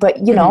thing, but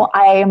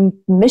I am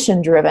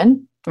mission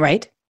driven,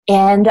 right?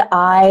 And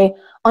I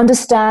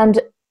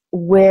understand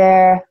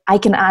where I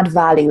can add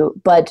value,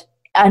 but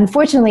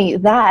unfortunately,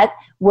 that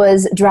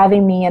was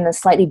driving me in a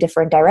slightly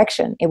different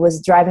direction. It was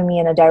driving me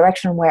in a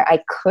direction where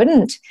I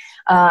couldn't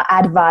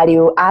add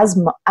value as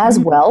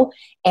well,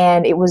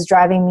 and it was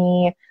driving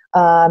me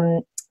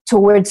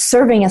towards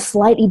serving a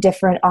slightly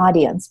different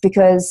audience,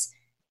 because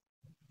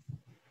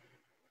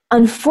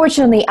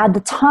unfortunately, at the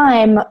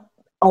time,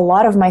 a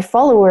lot of my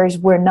followers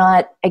were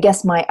not, I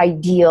guess, my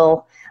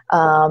ideal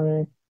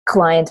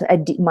client,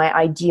 my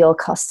ideal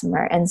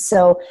customer. And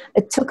so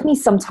it took me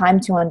some time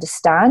to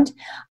understand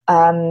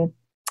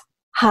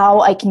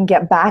how I can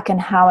get back and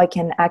how I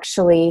can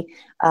actually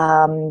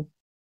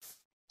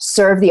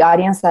serve the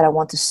audience that I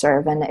want to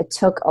serve. And it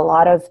took a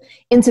lot of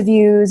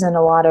interviews and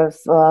a lot of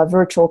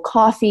virtual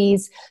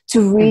coffees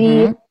to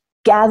really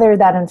gather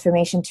that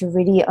information, to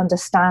really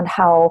understand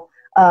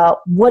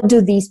what do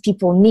these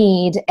people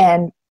need,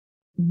 and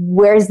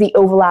where's the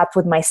overlap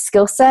with my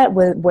skill set,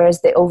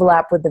 where's the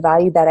overlap with the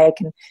value that I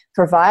can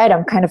provide.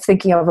 I'm kind of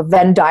thinking of a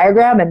Venn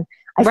diagram, and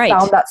I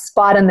found that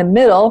spot in the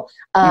middle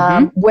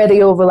where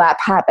the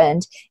overlap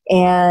happened.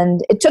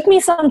 And it took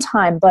me some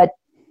time, but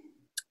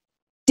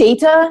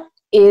data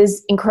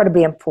is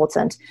incredibly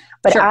important.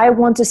 But I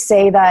want to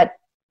say that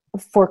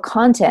for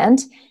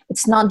content,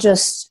 it's not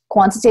just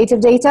quantitative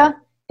data,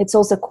 it's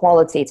also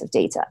qualitative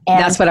data. And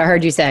that's what I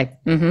heard you say.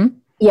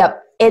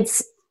 Yep.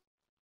 It's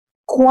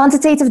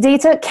quantitative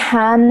data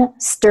can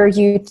stir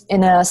you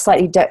in a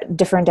slightly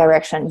different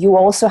direction. You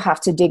also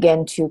have to dig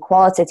into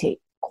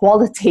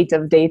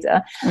qualitative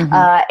data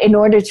in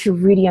order to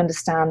really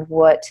understand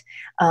what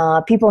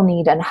people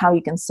need and how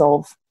you can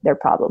solve their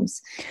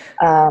problems.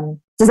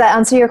 Does that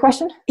answer your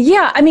question?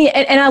 Yeah. I mean,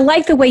 and I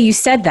like the way you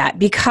said that,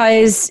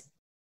 because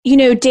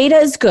data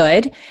is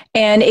good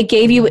and it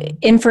gave you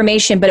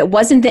information, but it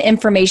wasn't the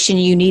information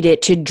you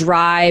needed to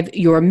drive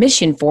your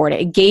mission forward.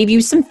 It gave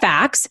you some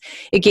facts,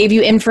 it gave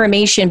you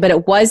information, but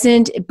it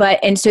wasn't,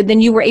 and so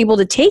then you were able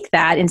to take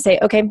that and say,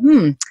 okay,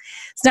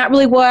 it's not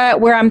really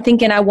where I'm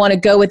thinking I want to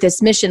go with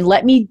this mission.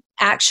 Let me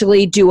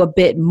actually do a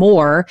bit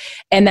more.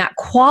 And that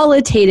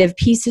qualitative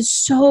piece is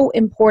so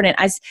important.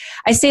 I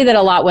say that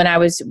a lot. When I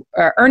was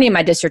earning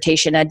my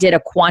dissertation, I did a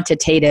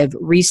quantitative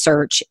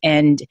research,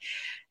 and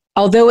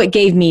although it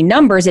gave me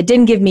numbers, it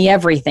didn't give me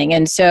everything.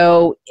 And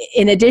so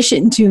in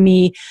addition to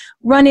me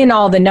running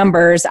all the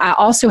numbers, I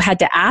also had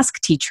to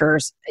ask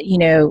teachers,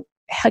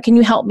 how can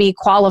you help me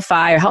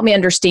qualify or help me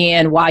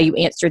understand why you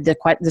answered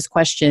this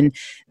question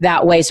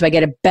that way, so I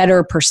get a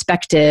better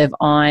perspective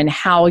on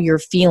how you're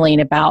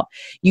feeling about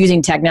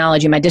using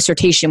technology. My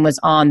dissertation was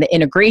on the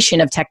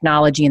integration of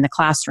technology in the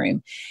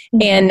classroom.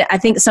 And I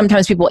think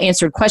sometimes people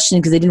answered questions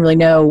because they didn't really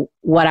know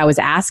what I was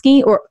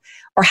asking or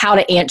how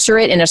to answer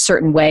it in a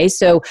certain way.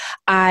 So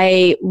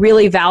I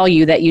really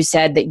value that you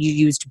said that you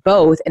used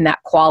both, and that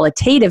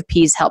qualitative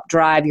piece helped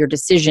drive your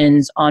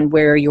decisions on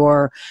where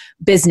your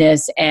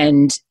business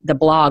and the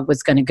blog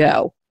was going to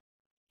go.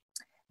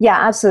 Yeah,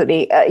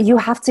 absolutely. You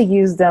have to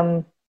use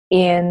them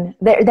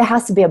there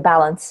has to be a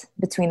balance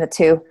between the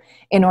two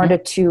in order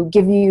to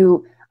give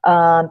you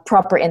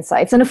proper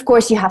insights. And of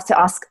course, you have to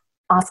ask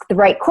the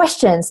right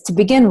questions to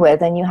begin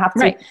with, and you have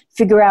to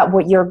figure out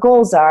what your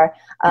goals are.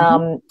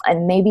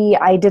 And maybe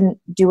I didn't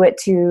do it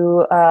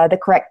to the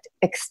correct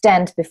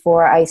extent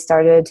before I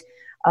started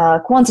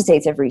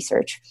quantitative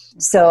research.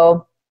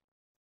 So,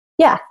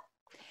 yeah.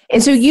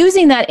 And so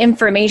using that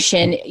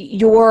information,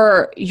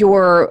 your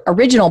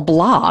original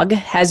blog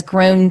has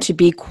grown to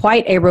be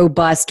quite a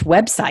robust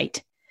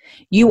website.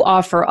 You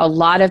offer a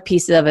lot of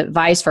pieces of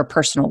advice for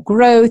personal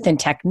growth and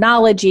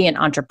technology and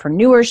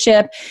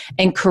entrepreneurship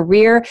and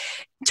career.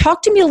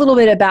 Talk to me a little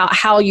bit about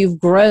how you've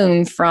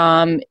grown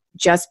from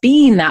just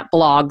being that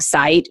blog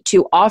site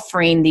to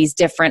offering these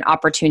different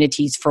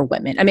opportunities for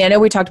women? I mean, I know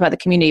we talked about the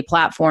community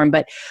platform,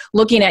 but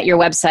looking at your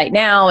website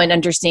now and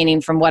understanding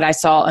from what I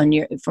saw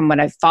from what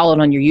I followed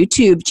on your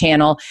YouTube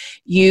channel,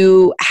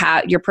 you're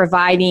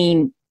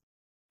providing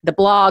the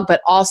blog,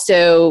 but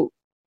also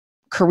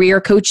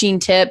career coaching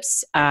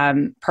tips,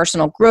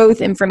 personal growth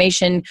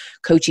information,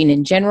 coaching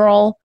in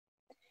general.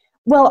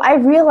 Well, I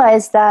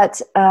realized that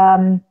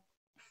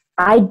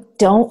I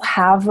don't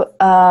have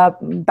a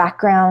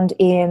background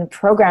in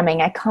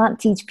programming. I can't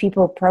teach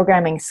people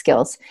programming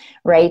skills,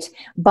 right?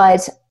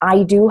 But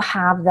I do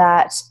have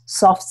that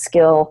soft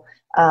skill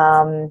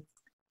angle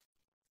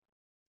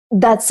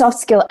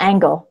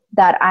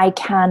that I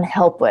can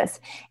help with.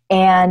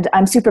 And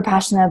I'm super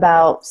passionate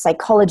about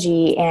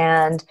psychology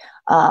and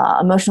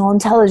emotional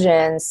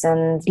intelligence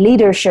and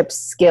leadership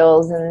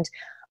skills. And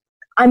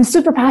I'm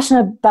super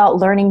passionate about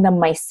learning them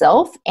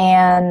myself.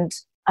 And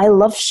I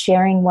love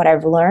sharing what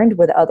I've learned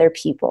with other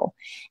people.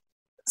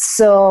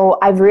 So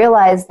I've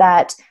realized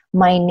that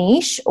my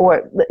niche,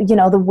 or,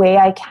 the way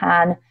I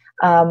can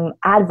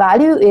add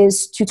value,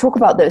 is to talk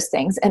about those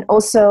things and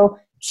also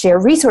share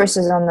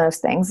resources on those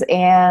things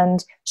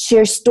and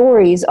share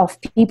stories of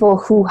people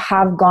who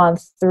have gone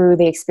through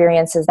the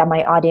experiences that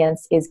my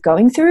audience is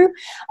going through,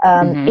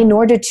 in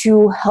order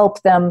to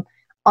help them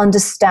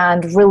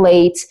understand,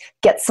 relate,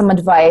 get some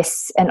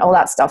advice and all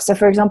that stuff. So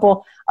for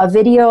example, a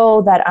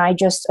video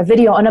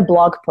on a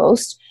blog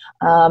post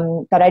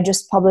that I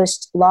just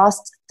published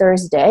last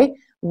Thursday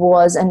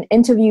was an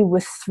interview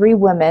with 3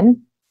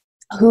 women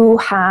who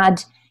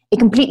had a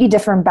completely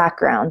different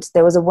background.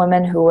 There was a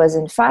woman who was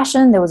in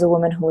fashion, there was a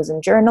woman who was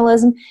in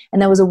journalism,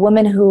 and there was a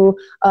woman who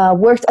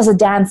worked as a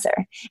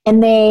dancer.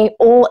 And they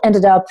all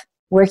ended up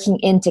working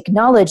in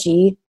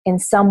technology in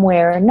some way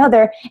or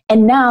another,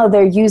 and now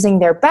they're using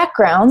their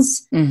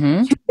backgrounds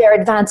to their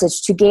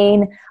advantage to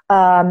gain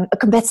a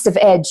competitive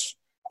edge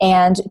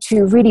and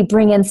to really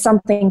bring in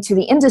something to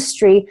the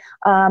industry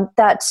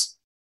that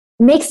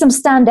makes them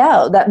stand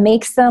out, that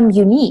makes them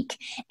unique.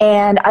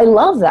 And I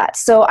love that.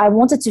 So I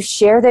wanted to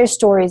share their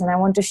stories, and I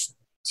want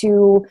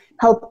to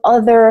help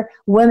other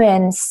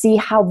women see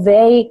how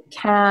they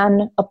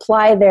can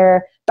apply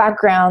their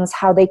backgrounds,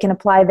 how they can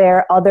apply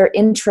their other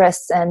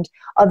interests and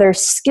other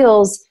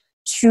skills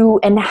to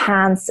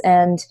enhance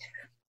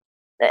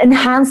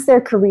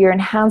their career,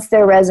 enhance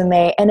their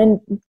resume, and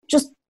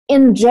just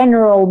in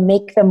general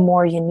make them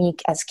more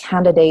unique as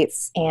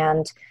candidates,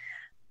 and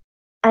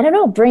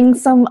bring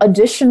some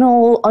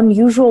additional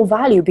unusual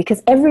value,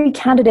 because every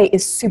candidate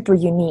is super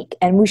unique,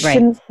 and we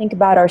shouldn't think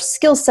about our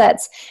skill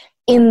sets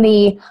in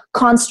the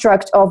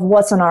construct of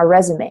what's on our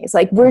resumes.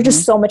 Like, we're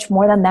just so much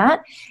more than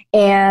that.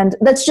 And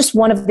that's just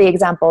one of the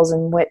examples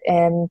in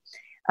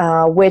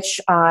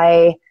which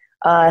I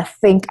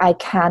think I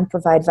can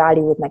provide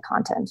value with my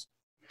content.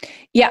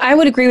 Yeah, I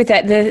would agree with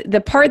that.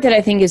 The part that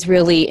I think is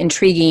really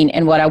intriguing,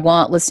 and what I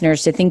want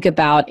listeners to think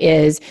about,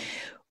 is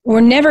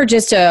we're never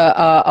just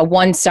a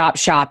one-stop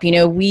shop.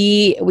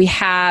 We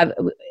have,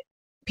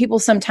 people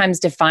sometimes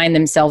define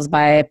themselves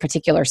by a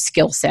particular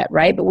skill set,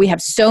 right? But we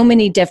have so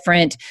many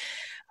different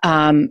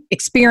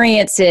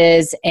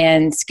experiences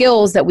and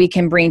skills that we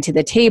can bring to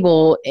the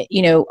table.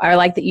 I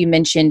like that you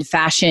mentioned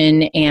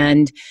fashion,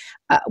 and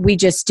I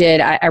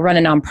run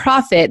a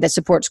nonprofit that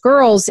supports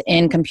girls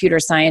in computer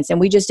science, and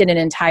we just did an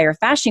entire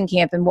fashion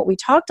camp. And what we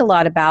talked a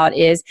lot about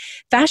is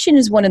fashion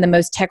is one of the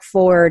most tech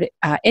forward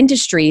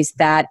industries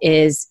that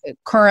is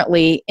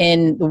currently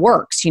in the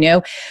works.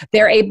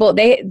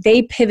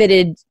 They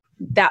pivoted,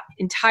 that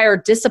entire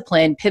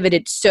discipline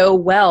pivoted so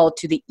well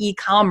to the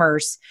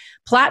e-commerce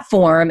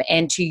platform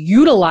and to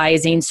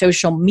utilizing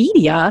social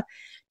media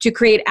to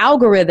create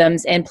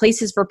algorithms and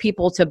places for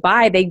people to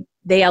buy.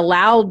 They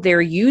allowed their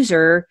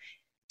user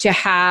to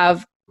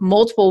have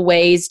multiple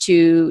ways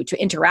to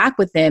interact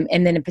with them,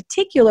 and then in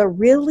particular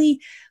really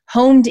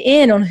honed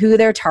in on who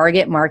their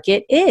target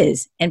market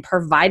is and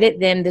provided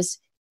them this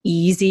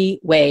easy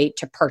way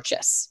to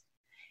purchase.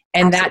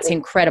 And Absolutely. That's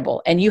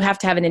incredible. And you have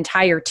to have an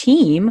entire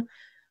team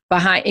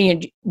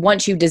behind.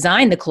 Once you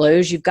design the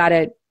clothes, you've got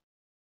to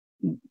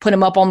put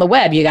them up on the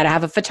web. You got to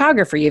have a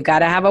photographer. You've got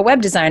to have a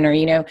web designer.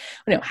 You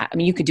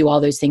could do all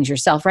those things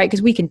yourself, right?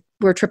 Because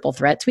we're triple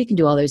threats. We can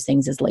do all those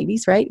things as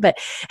ladies, right? But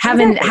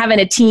having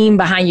a team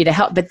behind you to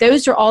help. But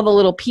those are all the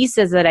little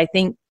pieces that I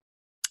think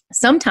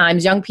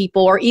sometimes young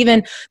people, or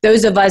even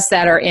those of us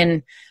that are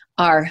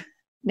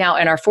now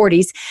in our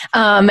 40s,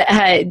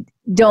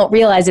 don't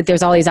realize that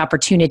there's all these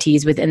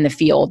opportunities within the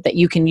field that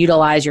you can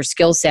utilize your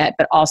skill set,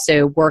 but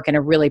also work in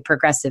a really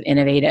progressive,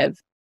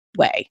 innovative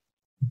way.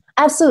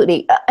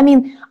 Absolutely. I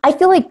mean, I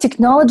feel like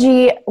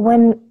technology,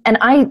 and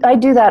I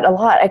do that a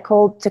lot. I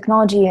call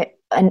technology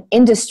an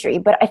industry,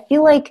 but I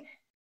feel like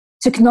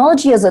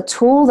technology is a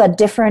tool that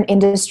different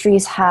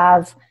industries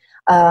have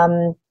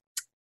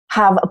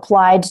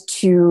applied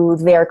to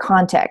their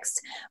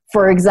context.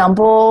 For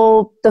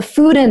example, the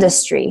food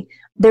industry.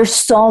 there's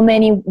so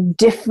many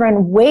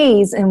different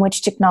ways in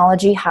which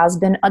technology has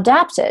been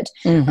adapted.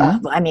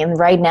 I mean,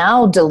 right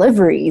now,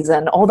 deliveries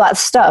and all that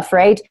stuff,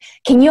 right?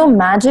 Can you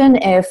imagine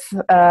if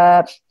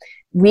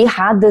we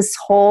had this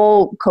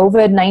whole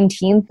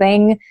COVID-19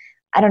 thing,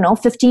 I don't know,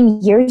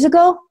 15 years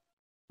ago?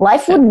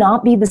 Life would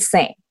not be the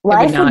same.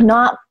 Life would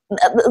not,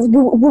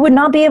 we would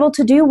not be able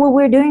to do what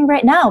we're doing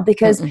right now,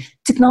 because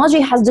technology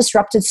has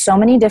disrupted so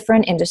many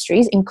different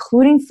industries,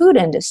 including food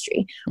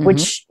industry,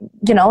 which,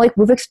 you know, like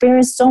we've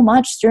experienced so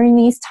much during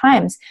these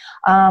times.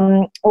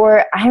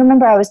 Or I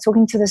remember I was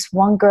talking to this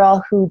one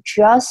girl who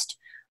just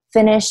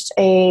finished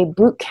a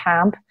boot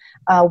camp,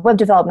 web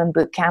development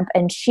boot camp,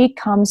 and she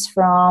comes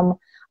from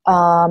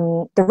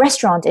the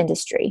restaurant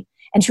industry.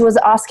 And she was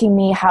asking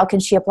me, how can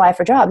she apply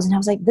for jobs? And I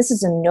was like, this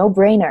is a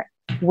no-brainer.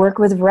 Work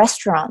with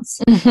restaurants.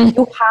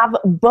 You have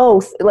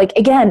both, like,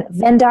 again,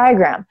 Venn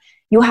diagram.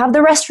 You have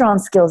the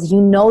restaurant skills.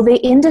 You know the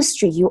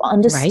industry. You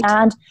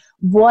understand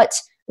what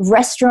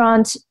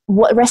restaurants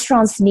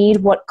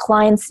need, what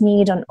clients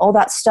need, and all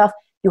that stuff.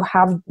 You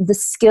have the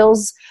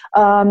skills.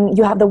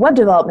 You have the web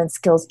development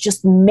skills.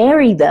 Just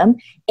marry them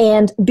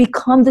and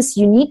become this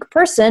unique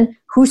person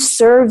who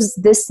serves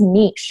this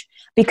niche.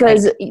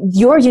 Because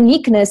your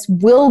uniqueness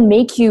will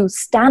make you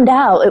stand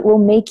out. It will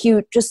make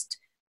you just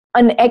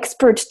an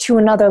expert to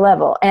another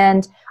level.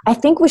 And I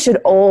think we should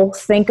all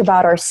think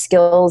about our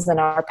skills and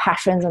our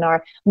passions and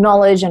our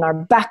knowledge and our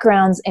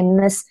backgrounds in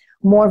this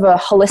more of a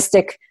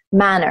holistic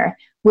manner.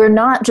 We're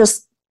not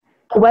just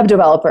a web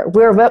developer.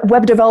 We're a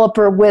web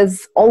developer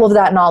with all of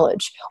that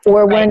knowledge.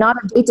 Or we're not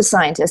a data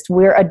scientist.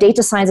 We're a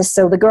data scientist.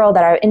 So the girl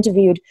that I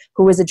interviewed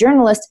who was a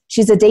journalist,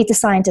 she's a data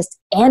scientist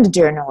and a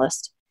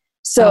journalist.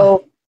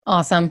 So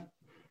awesome.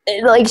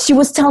 Like, she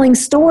was telling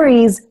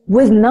stories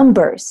with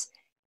numbers.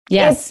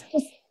 Yes. I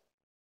think.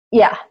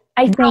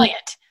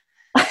 Brilliant.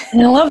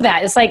 And I love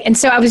that. It's like, and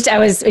so I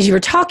was, as you were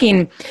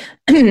talking,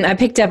 I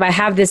picked up, I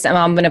have this,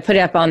 I'm going to put it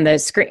up on the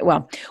screen.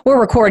 Well, we're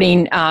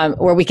recording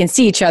where we can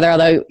see each other,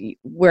 although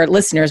we're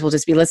listeners, we'll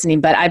just be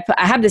listening. But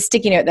I have this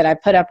sticky note that I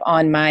put up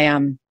on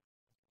my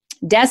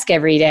desk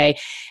every day,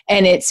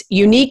 and it's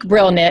unique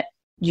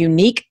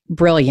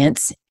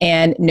brilliance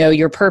and know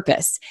your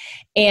purpose.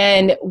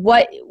 And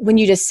when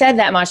you just said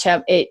that,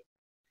 Masha, it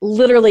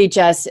literally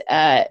just,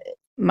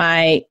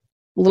 my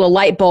little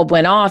light bulb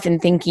went off, and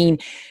thinking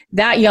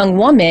that young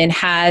woman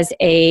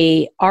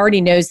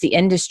already knows the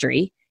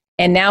industry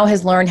and now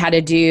has learned how to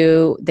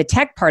do the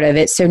tech part of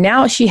it. So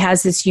now she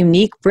has this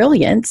unique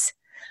brilliance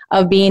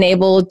of being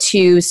able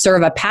to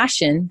serve a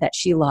passion that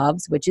she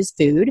loves, which is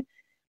food,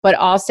 but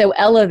also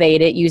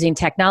elevate it using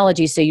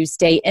technology so you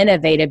stay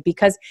innovative.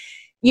 Because,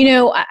 you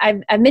know,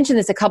 I've mentioned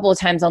this a couple of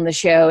times on the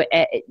show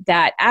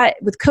that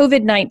with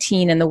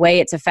COVID-19 and the way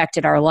it's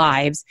affected our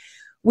lives,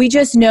 we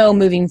just know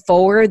moving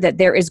forward that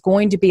there is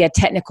going to be a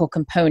technical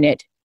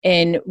component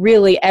in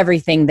really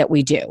everything that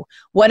we do.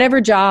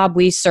 Whatever job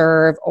we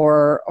serve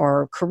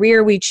or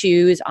career we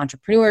choose,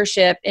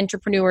 entrepreneurship,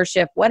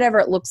 whatever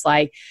it looks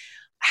like,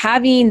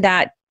 having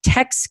that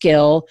tech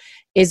skill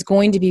is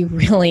going to be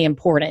really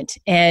important.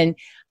 And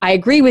I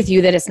agree with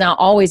you that it's not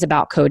always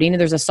about coding.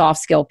 There's a soft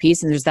skill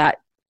piece, and there's that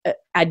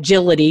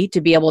agility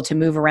to be able to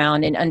move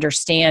around and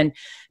understand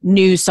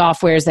new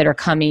softwares that are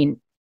coming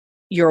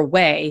your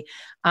way.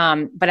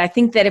 But I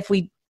think that if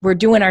we're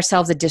doing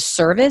ourselves a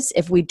disservice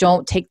if we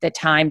don't take the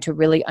time to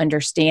really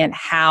understand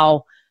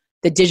how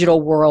the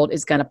digital world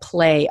is going to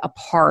play a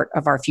part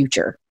of our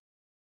future.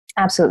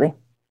 Absolutely.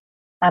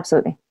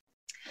 100%.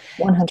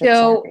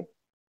 So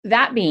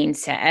that being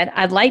said,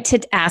 I'd like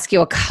to ask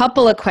you a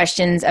couple of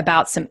questions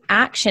about some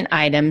action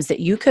items that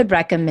you could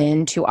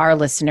recommend to our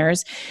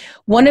listeners.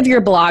 One of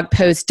your blog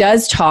posts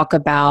does talk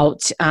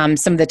about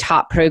some of the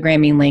top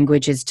programming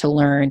languages to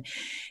learn.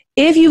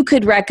 If you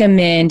could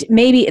recommend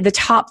maybe the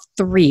top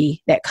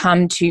 3 that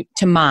come to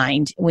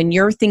mind when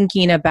you're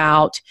thinking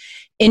about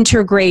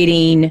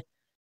integrating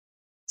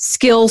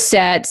skill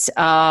sets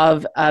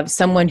of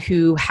someone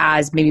who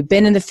has maybe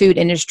been in the food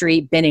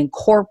industry, been in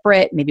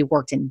corporate, maybe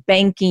worked in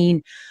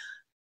banking,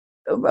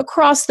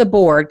 across the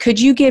board, could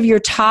you give your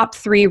top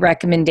 3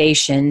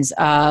 recommendations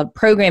of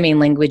programming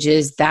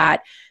languages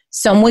that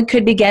someone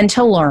could begin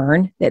to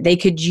learn, that they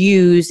could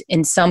use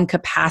in some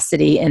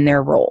capacity in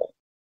their role?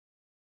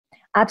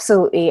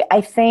 Absolutely. I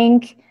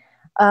think,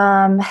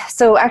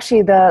 so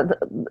actually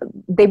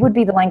they would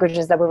be the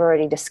languages that we've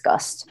already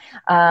discussed.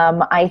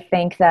 I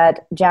think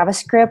that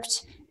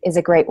JavaScript is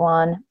a great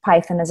one.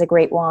 Python is a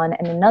great one.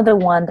 And another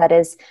one that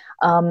is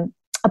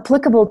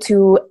applicable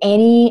to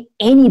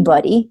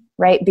anybody,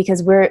 right?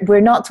 Because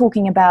we're not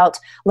talking about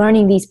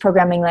learning these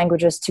programming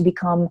languages to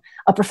become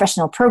a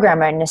professional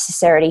programmer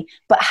necessarily,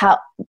 but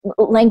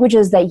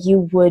languages that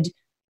you would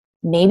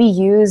maybe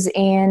use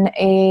in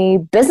a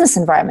business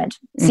environment.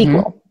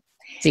 SQL.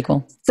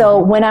 So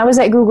when I was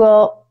at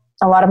Google,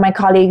 a lot of my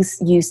colleagues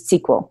used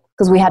SQL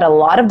because we had a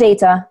lot of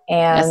data,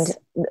 and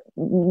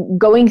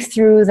going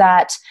through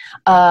that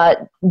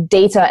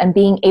data and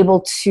being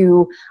able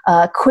to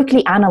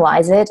quickly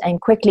analyze it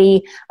and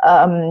quickly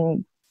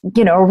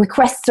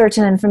request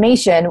certain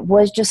information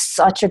was just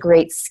such a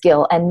great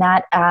skill. And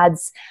that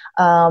adds,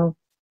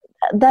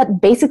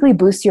 that basically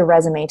boosts your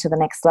resume to the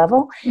next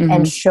level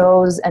and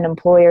shows an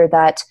employer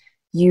that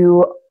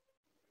you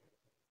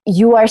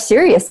are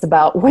serious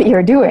about what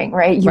you're doing,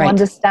 right? You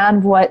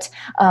understand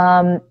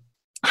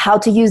how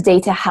to use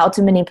data, how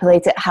to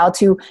manipulate it, how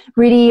to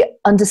really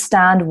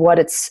understand what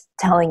it's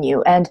telling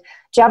you. And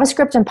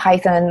JavaScript and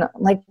Python,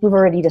 like we've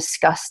already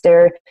discussed,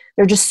 they're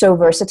just so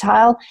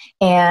versatile,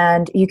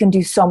 and you can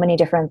do so many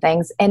different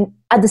things. And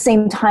at the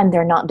same time,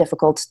 they're not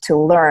difficult to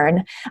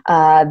learn.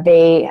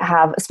 They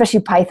have,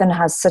 especially Python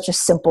has such a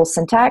simple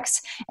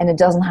syntax, and it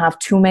doesn't have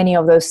too many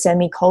of those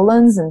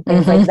semicolons and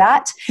things like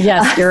that.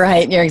 Yes, you're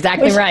right. You're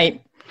exactly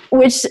right.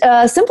 Which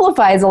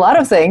simplifies a lot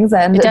of things,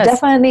 and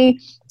definitely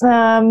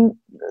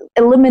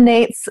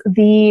eliminates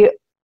the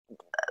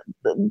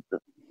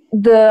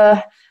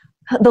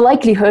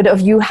likelihood of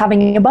you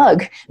having a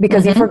bug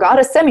because you forgot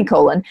a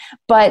semicolon.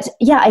 But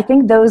yeah, I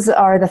think those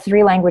are the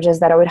 3 languages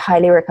that I would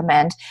highly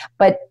recommend.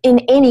 But in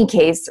any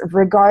case,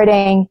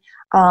 regarding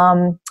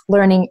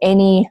learning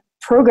any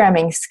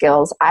programming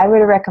skills, I would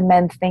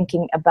recommend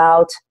thinking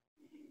about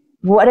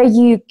what are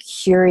you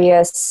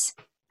curious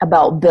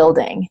about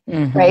building,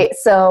 right?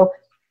 So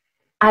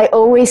I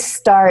always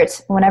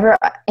start, whenever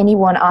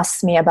anyone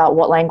asks me about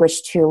what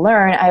language to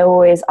learn, I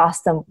always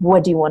ask them,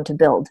 what do you want to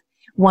build?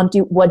 What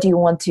do you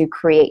want to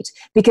create?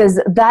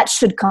 Because that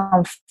should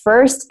come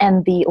first,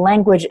 and the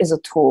language is a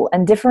tool.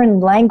 And different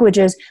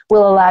languages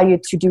will allow you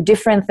to do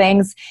different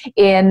things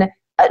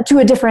to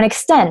a different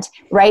extent,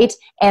 right?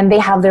 And they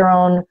have their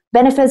own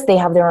benefits, they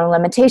have their own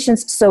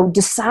limitations. So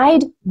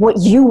decide what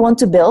you want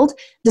to build,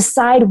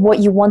 decide what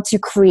you want to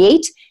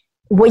create,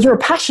 what you're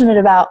passionate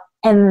about,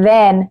 and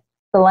then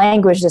the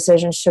language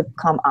decision should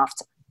come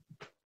after.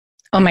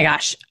 Oh my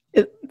gosh,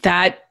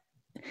 that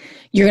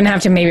you're going to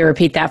have to maybe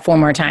repeat that 4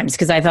 more times,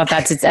 because I thought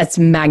that's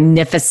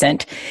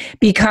magnificent.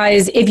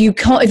 Because if you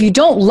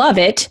don't love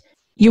it,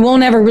 you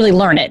won't ever really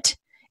learn it.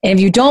 And if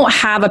you don't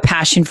have a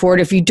passion for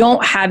it, if you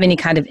don't have any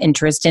kind of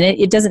interest in it,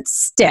 it doesn't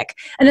stick.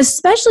 And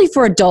especially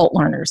for adult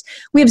learners,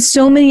 we have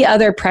so many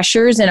other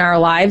pressures in our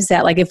lives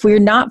that, like, if we're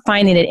not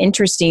finding it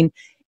interesting,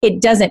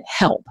 it doesn't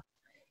help.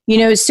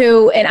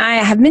 So, and I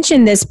have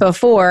mentioned this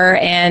before,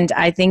 and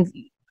I think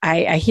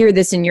I hear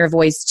this in your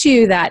voice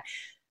too, that,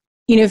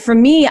 for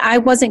me, I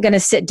wasn't going to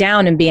sit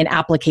down and be an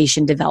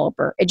application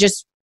developer.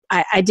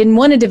 I didn't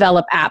want to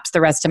develop apps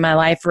the rest of my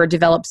life or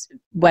develop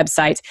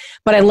websites,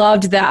 but I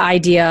loved the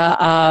idea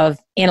of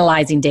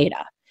analyzing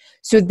data.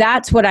 So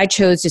that's what I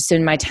chose to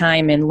spend my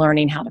time in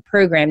learning how to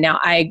program. Now,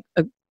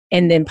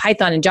 and then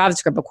Python and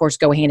JavaScript, of course,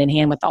 go hand in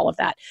hand with all of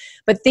that.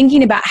 But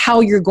thinking about how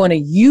you're going to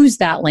use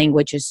that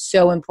language is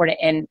so important.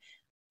 And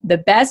the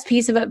best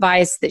piece of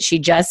advice that she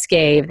just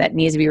gave that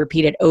needs to be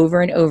repeated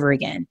over and over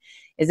again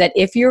is that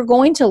if you're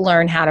going to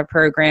learn how to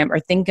program or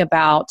think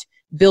about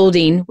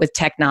building with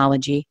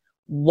technology,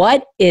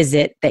 what is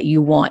it that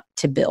you want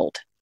to build?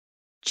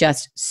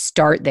 Just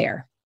start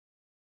there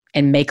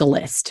and make a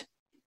list.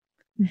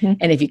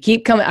 And if you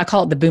keep coming, I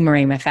call it the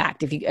boomerang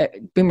effect. Let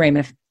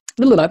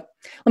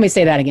me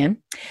say that again.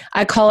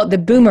 I call it the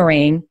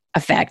boomerang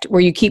effect,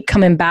 where you keep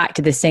coming back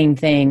to the same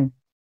thing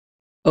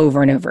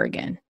over and over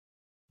again.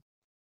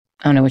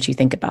 I don't know what you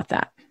think about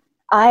that.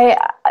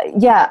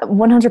 Yeah,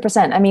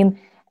 100%. I mean,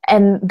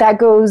 and that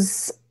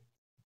goes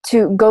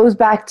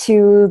back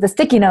to the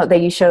sticky note that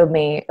you showed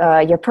me,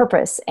 your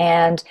purpose,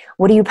 and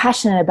what are you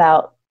passionate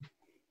about,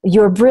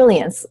 your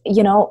brilliance,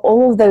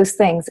 all of those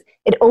things.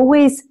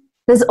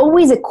 There's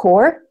always a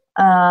core.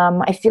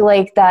 I feel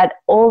like that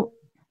all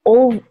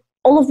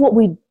of what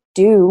we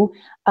do,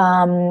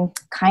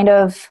 kind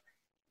of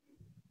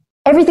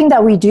everything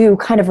that we do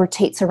kind of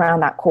rotates around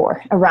that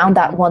core, around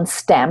that one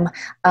stem.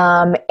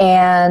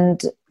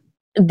 And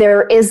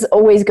there is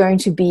always going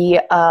to be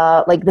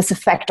like this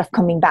effect of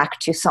coming back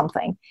to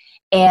something.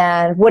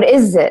 And what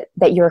is it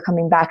that you're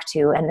coming back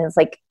to? And it's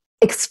like,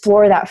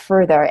 explore that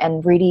further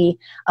and really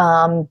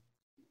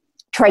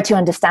try to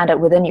understand it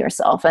within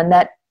yourself. And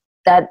that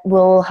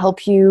will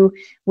help you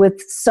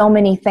with so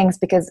many things,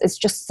 because it's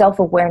just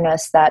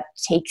self-awareness that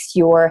takes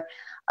you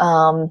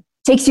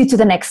to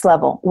the next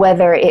level,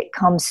 whether it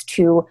comes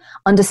to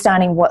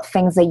understanding what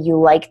things that you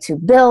like to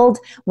build,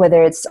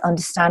 whether it's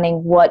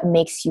understanding what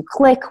makes you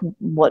click,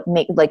 what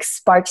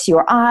sparks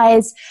your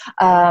eyes.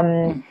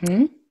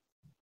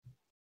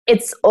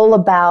 It's all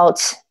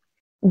about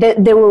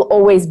there will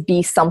always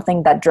be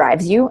something that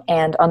drives you,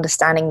 and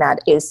understanding that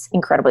is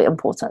incredibly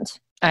important.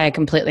 I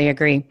completely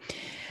agree.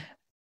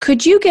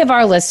 Could you give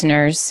our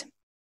listeners,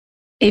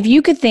 if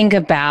you could think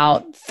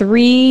about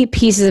 3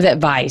 pieces of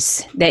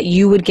advice that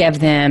you would give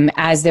them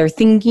as they're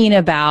thinking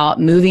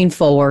about moving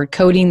forward,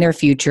 coding their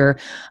future,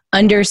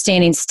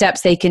 understanding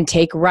steps they can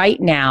take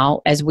right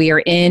now as we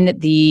are in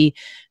the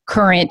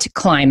current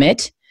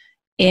climate,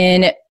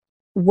 in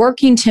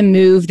working to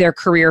move their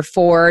career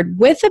forward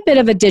with a bit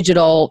of a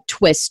digital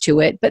twist to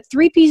it, but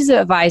 3 pieces of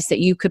advice that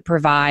you could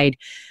provide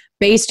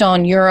based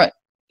on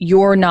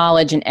your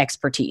knowledge and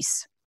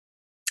expertise?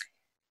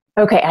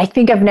 Okay, I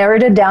think I've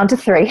narrowed it down to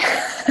 3.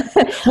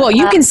 Well,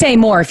 you can say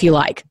more if you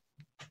like.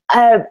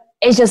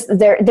 It's just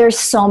there's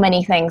so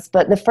many things,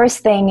 but the first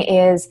thing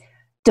is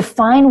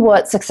define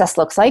what success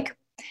looks like,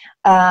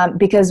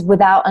 because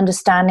without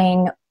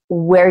understanding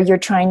where you're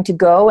trying to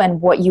go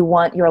and what you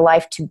want your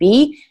life to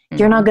be,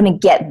 you're not going to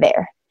get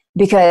there.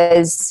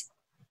 Because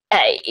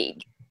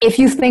if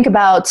you think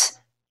about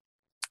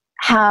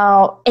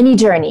how any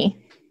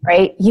journey,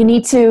 right, you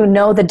need to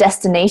know the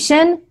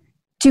destination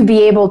to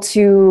be able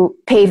to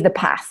pave the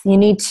path. You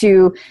need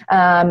to,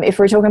 if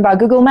we're talking about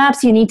Google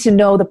Maps, you need to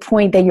know the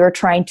point that you're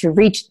trying to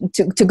reach,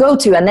 to go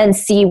to, and then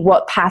see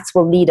what paths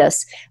will lead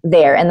us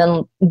there, and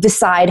then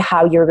decide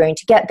how you're going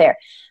to get there.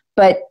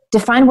 But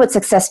define what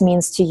success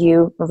means to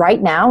you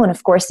right now, and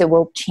of course it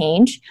will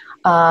change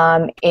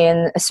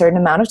in a certain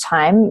amount of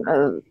time.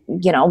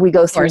 We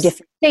go through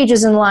different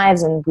stages in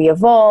lives, and we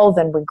evolve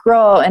and we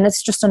grow, and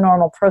it's just a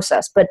normal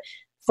process. But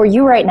for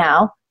you right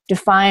now,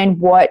 define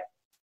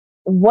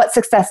what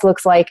success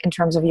looks like in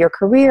terms of your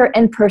career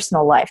and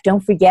personal life.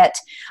 Don't forget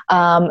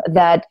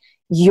that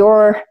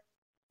your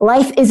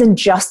life isn't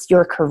just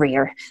your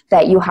career,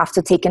 that you have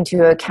to take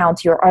into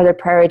account your other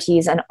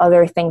priorities and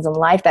other things in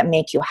life that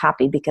make you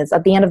happy. Because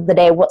at the end of the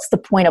day, what's the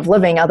point of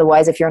living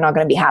otherwise if you're not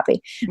going to be happy,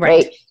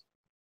 right?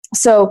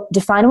 So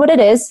define what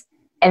it is,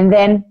 and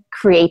then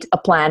create a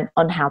plan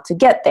on how to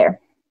get there.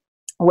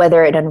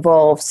 Whether it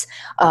involves,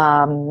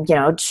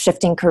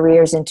 shifting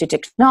careers into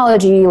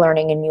technology,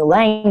 learning a new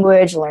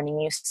language, learning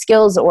new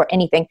skills, or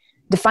anything.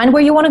 Define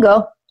where you want to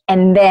go,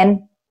 and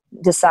then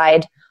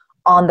decide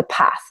on the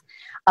path.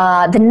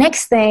 The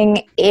next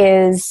thing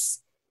is,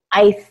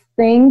 I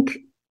think,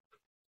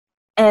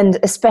 and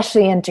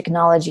especially in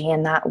technology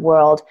in that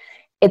world,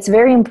 it's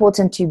very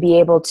important to be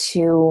able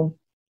to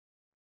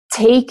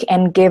take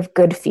and give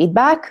good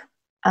feedback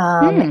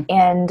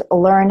and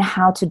learn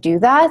how to do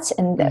that.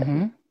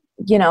 And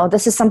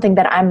this is something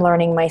that I'm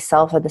learning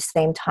myself at the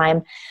same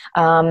time.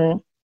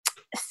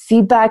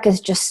 Feedback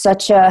is just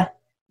I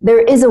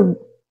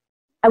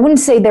wouldn't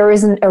say there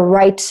isn't a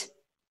right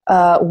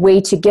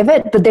way to give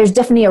it, but there's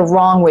definitely a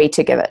wrong way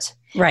to give it.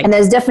 Right. And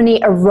there's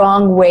definitely a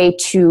wrong way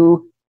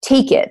to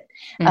take it.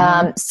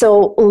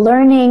 So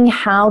learning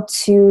how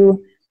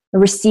to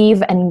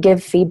receive and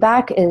give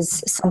feedback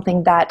is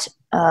something that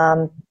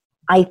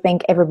I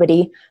think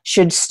everybody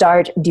should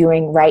start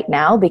doing right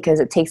now, because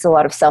it takes a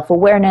lot of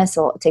self-awareness,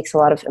 it takes a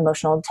lot of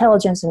emotional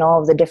intelligence, and all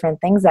of the different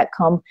things that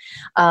come,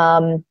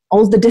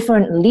 all the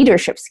different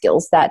leadership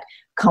skills that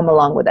come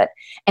along with it.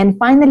 And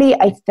finally,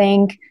 I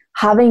think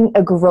having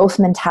a growth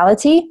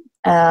mentality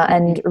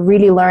and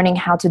really learning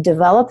how to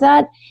develop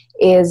that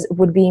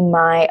would be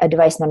my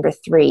advice number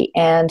 3.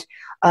 And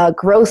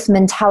growth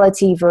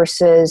mentality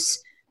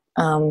versus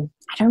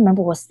I don't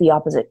remember what's the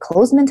opposite.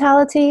 Closed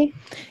mentality?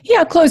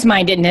 Yeah,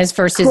 closed-mindedness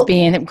versus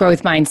being a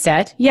growth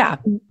mindset. Yeah.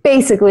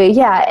 Basically,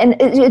 yeah. And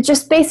it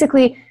just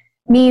basically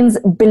means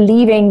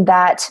believing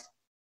that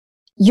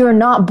you're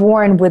not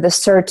born with a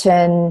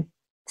certain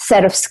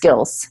set of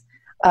skills.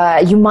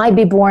 You might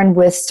be born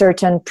with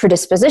certain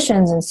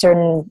predispositions and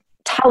certain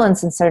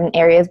talents in certain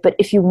areas, but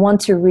if you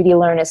want to really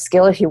learn a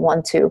skill, if you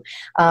want to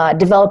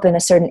develop in a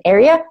certain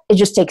area, it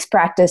just takes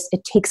practice.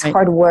 It takes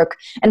hard work,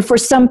 and for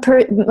some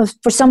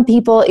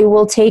people, it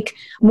will take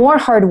more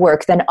hard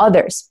work than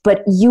others.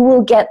 But you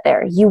will get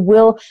there. You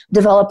will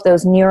develop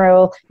those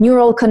neural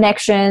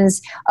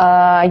connections.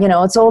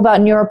 It's all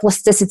about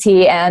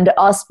neuroplasticity and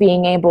us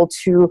being able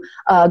to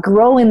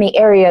grow in the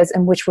areas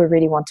in which we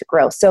really want to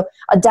grow. So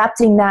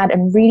adapting that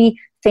and really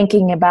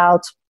thinking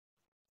about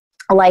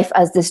life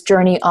as this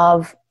journey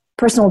of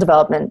personal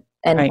development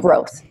and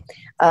growth.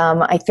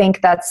 I think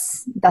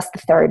that's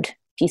the third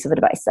piece of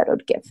advice that I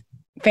would give.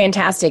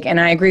 Fantastic. And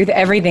I agree with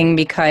everything,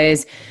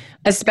 because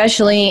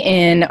especially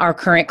in our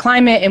current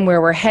climate and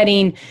where we're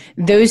heading,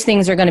 those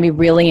things are going to be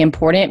really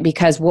important,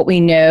 because what we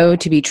know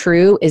to be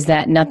true is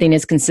that nothing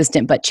is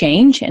consistent but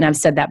change. And I've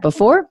said that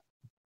before.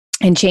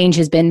 And change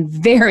has been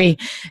very,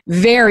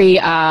 very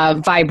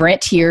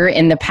vibrant here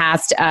in the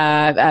past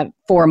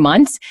 4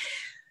 months.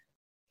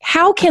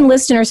 How can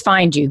listeners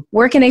find you?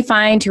 Where can they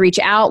find to reach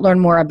out, learn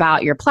more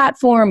about your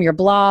platform, your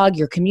blog,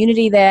 your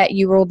community that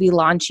you will be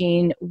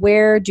launching?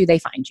 Where do they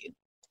find you?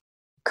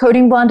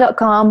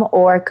 codingblonde.com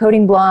or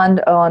Coding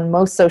Blonde on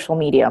most social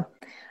media.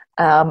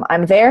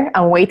 I'm there,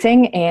 I'm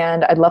waiting,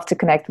 and I'd love to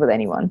connect with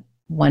anyone.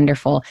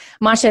 Wonderful.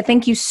 Masha,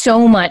 thank you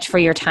so much for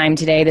your time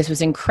today. This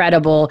was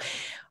incredible.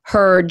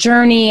 Her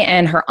journey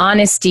and her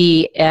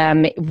honesty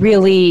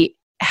really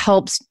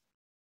helps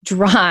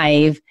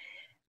drive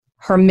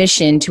her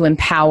mission to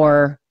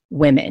empower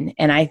women.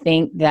 And I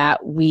think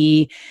that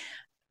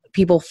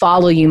people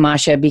follow you,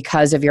 Masha,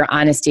 because of your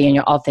honesty and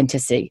your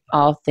authenticity.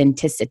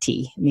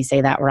 Let me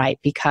say that right,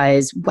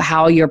 because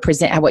how you're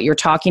what you're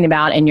talking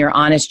about and your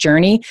honest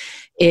journey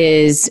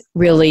is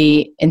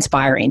really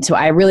inspiring. So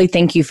I really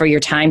thank you for your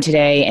time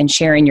today and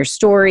sharing your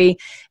story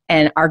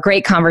and our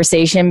great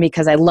conversation,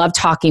 because I love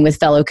talking with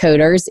fellow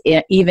coders.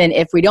 Even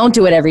if we don't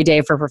do it every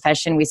day for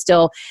profession, we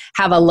still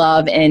have a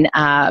love and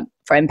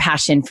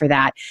passion for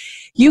that.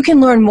 You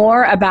can learn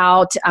more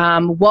about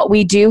what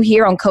we do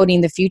here on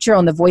Coding the Future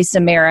on the Voice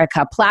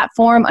America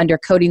platform under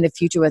Coding the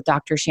Future with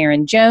Dr.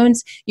 Sharon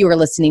Jones. You are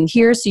listening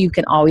here, so you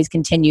can always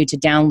continue to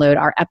download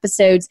our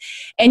episodes.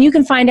 And you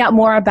can find out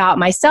more about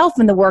myself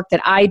and the work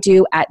that I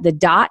do at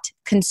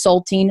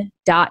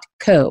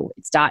the.consulting.co.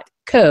 It's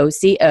 .co.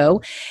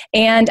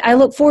 And I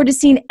look forward to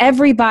seeing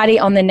everybody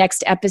on the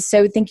next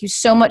episode. Thank you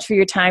so much for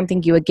your time.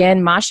 Thank you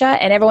again, Masha.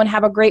 And everyone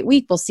have a great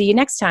week. We'll see you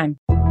next time.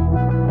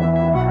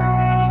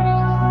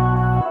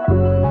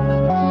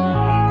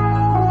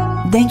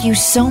 Thank you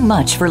so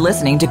much for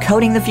listening to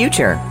Coding the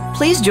Future.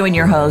 Please join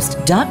your host,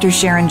 Dr.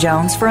 Sharon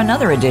Jones, for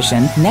another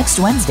edition next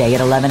Wednesday at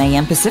 11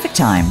 a.m. Pacific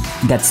Time.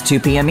 That's 2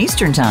 p.m.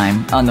 Eastern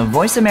Time on the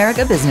Voice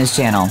America Business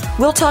Channel.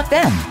 We'll talk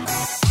then.